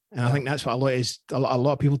 And I think that's what a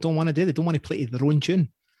lot of people don't want to do. They don't want to play to their own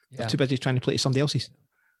tune. They're too busy trying to play to somebody else's.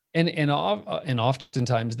 And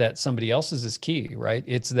oftentimes that somebody else's is key, right?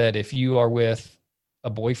 It's that if you are with a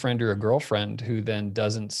boyfriend or a girlfriend who then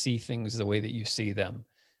doesn't see things the way that you see them,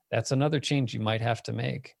 that's another change you might have to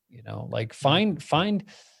make. Like find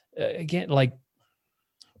again, like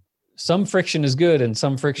some friction is good and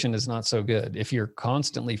some friction is not so good. If you're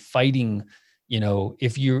constantly fighting,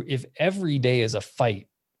 if every day is a fight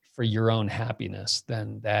for your own happiness,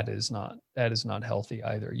 then that is not healthy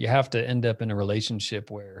either. You have to end up in a relationship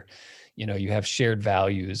where, you have shared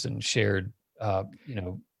values and shared,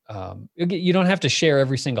 you don't have to share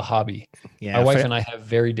every single hobby. Yeah, my wife and I have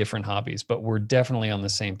very different hobbies, but we're definitely on the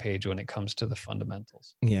same page when it comes to the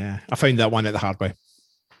fundamentals. Yeah, I found that one at the hard way.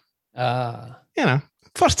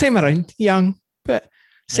 First time around, young, but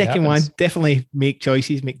second one, definitely make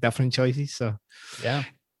different choices. So yeah,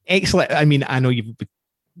 excellent. I mean, I know you've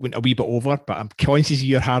went a wee bit over, but I'm conscious of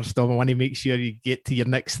your hard stuff. I want to make sure you get to your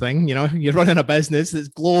next thing. You're running a business that's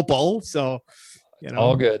global, so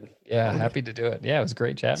all good. Yeah, happy to do it. Yeah, it was a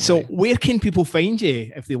great chat. So where can people find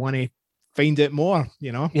you if they want to find out more?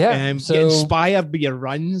 Get inspired by your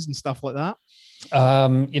runs and stuff like that. I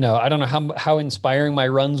don't know how inspiring my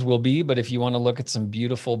runs will be, but if you want to look at some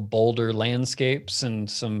beautiful boulder landscapes and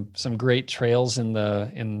some great trails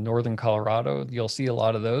in northern Colorado, you'll see a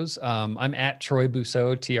lot of those. I'm at Troy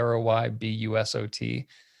Busot, TroyBusot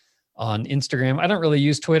on Instagram. I don't really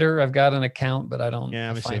use Twitter. I've got an account, but I don't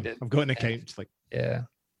find it. I've got an account. It's like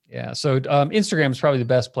yeah. So Instagram is probably the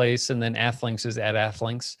best place, and then Athlinks is at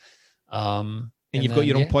Athlinks. And you've got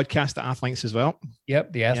your own podcast at Athlinks as well.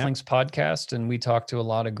 Yep, the Athlinks podcast, and we talk to a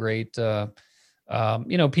lot of great,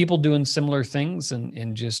 people doing similar things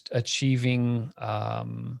and just achieving,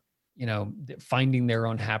 finding their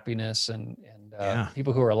own happiness and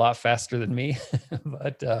people who are a lot faster than me.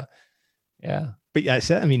 But yeah. But that's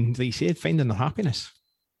it. I mean, like you said, finding their happiness.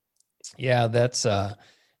 Yeah, that's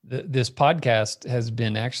this podcast has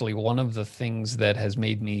been actually one of the things that has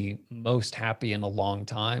made me most happy in a long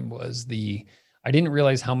time. I didn't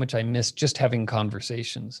realize how much I missed just having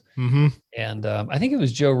conversations. Mm-hmm. And I think it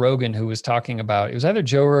was Joe Rogan who was talking about, it was either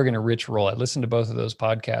Joe Rogan or Rich Roll. I listened to both of those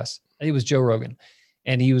podcasts. I think it was Joe Rogan.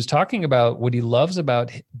 And he was talking about what he loves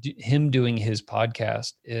about him doing his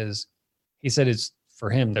podcast is, he said it's, for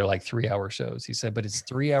him, they're like 3-hour shows. He said, but it's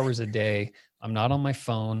 3 hours a day. I'm not on my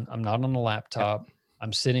phone. I'm not on a laptop.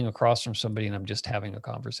 I'm sitting across from somebody and I'm just having a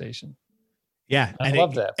conversation. Yeah. I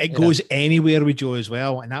love that. It goes anywhere with Joe as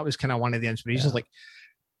well. And that was kind of one of the inspirations. Yeah. Like,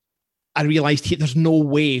 I realized there's no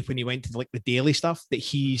way when he went to like the daily stuff that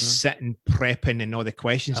he's sitting prepping and all the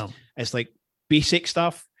questions. Oh. It's like basic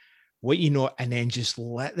stuff, and then just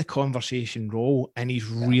let the conversation roll. And he's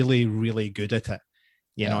really, really good at it.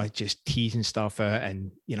 Just teasing stuff out,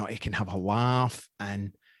 and he can have a laugh,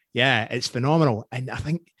 and it's phenomenal. And I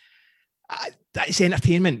think that's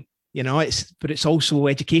entertainment. But it's also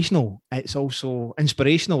educational. It's also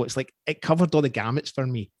inspirational. It's like it covered all the gamuts for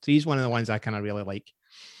me. So he's one of the ones I kind of really like.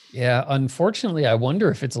 Yeah. Unfortunately, I wonder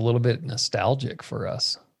if it's a little bit nostalgic for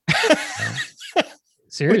us.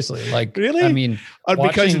 Seriously, like really? I mean,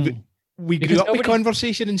 because we grew up with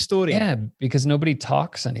conversation and story. Yeah, because nobody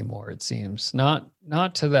talks anymore. It seems not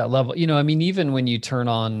to that level. Even when you turn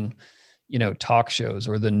on, talk shows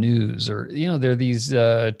or the news, or there are these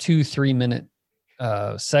 2-3 minute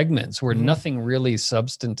segments where nothing really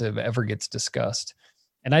substantive ever gets discussed.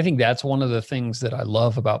 And I think that's one of the things that I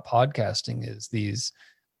love about podcasting is these,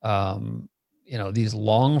 these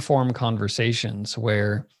long form conversations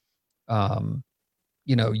where,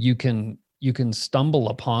 you can stumble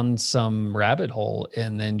upon some rabbit hole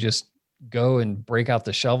and then just go and break out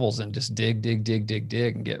the shovels and just dig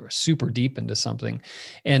and get super deep into something.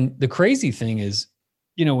 And the crazy thing is,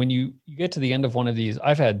 when you get to the end of one of these,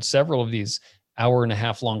 I've had several of these 1.5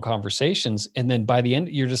 hour long conversations. And then by the end,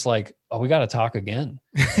 you're just like, oh, we got to talk again.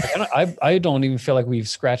 I don't even feel like we've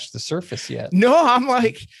scratched the surface yet. No, I'm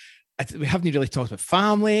like, we haven't really talked about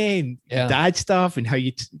family and dad stuff and how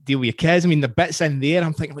you deal with your kids. I mean, the bits in there,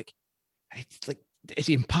 I'm thinking like, is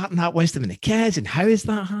he imparting that wisdom in the kids, and how is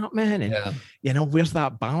that happening? And where's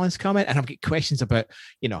that balance coming? And I've got questions about,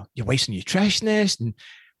 your wife's a nutritionist, and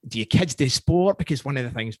do your kids do sport? Because one of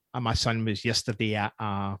the things, my son was yesterday at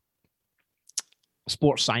a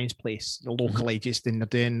sports science place locally, just and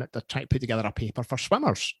they're trying to put together a paper for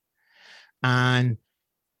swimmers, and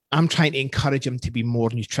I'm trying to encourage him to be more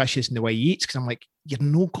nutritious in the way he eats, because I'm like, you're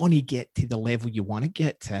not going to get to the level you want to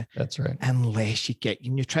get to. That's right. Unless you get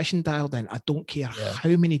your nutrition dialed in. I don't care how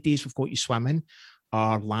many days we've got you swimming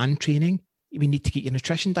or land training. We need to get your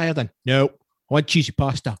nutrition dialed in. No, I want cheesy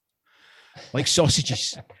pasta, like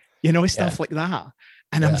sausages, stuff like that.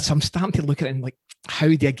 And I'm starting to look at it and like, how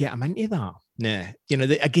do I get them into that? Nah,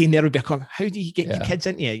 again, there would be a comment. How do you get your kids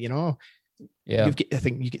into it? I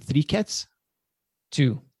think you get 3 kids.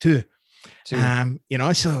 Two. So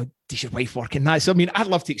does your wife work in that? So, I mean, I'd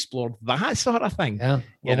love to explore that sort of thing. Yeah.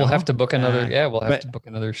 Well, we'll have to book another. We'll have to book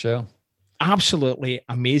another show. Absolutely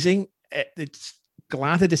amazing. It's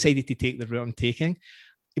glad I decided to take the route I'm taking.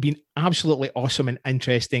 It's been absolutely awesome and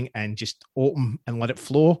interesting, and just open and let it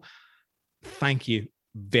flow. Thank you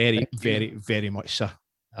very, very much, sir.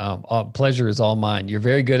 Pleasure is all mine. You're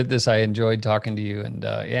very good at this. I enjoyed talking to you, and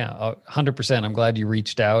 100%. I'm glad you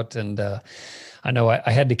reached out, and I know I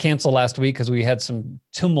had to cancel last week because we had some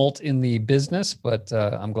tumult in the business, but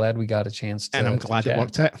I'm glad we got a chance to. And I'm glad it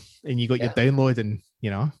worked out, and you got your download, and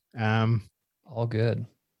all good.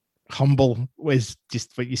 Humble was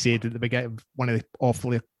just what you said at the beginning. One of the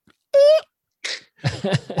awfully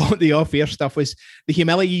the off-air stuff was the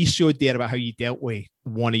humility you showed there about how you dealt with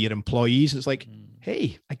one of your employees. It's like,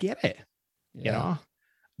 hey, I get it.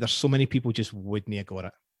 There's so many people just wouldn't have got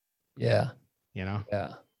it. Yeah.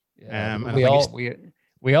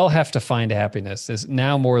 We all have to find happiness. It's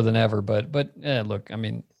now more than ever. But look, I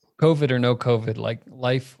mean, COVID or no COVID, like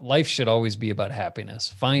life should always be about happiness.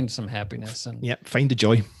 Find some happiness and find the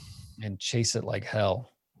joy and chase it like hell.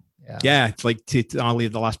 It's like I'll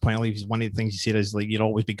leave the last point. I'll leave is one of the things you said is like you'll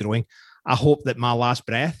always be growing. I hope that my last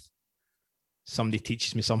breath, somebody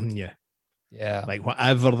teaches me something new. Yeah. Like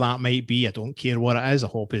whatever that might be, I don't care what it is. I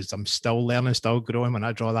hope is I'm still learning, still growing when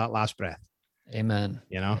I draw that last breath. Amen.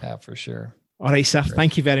 Yeah, for sure. All right, sir. Great.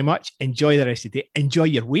 Thank you very much. Enjoy the rest of the day. Enjoy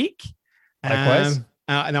your week. Likewise.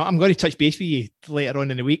 Now I'm going to touch base with you later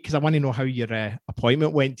on in the week because I want to know how your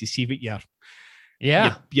appointment went to see what your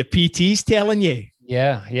PT's telling you.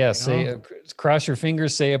 Yeah. Say, cross your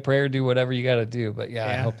fingers, say a prayer, do whatever you got to do. But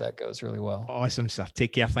I hope that goes really well. Awesome, sir.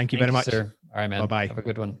 Take care. Thank you very much, sir. All right, man. Bye-bye. Have a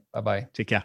good one. Bye-bye. Take care.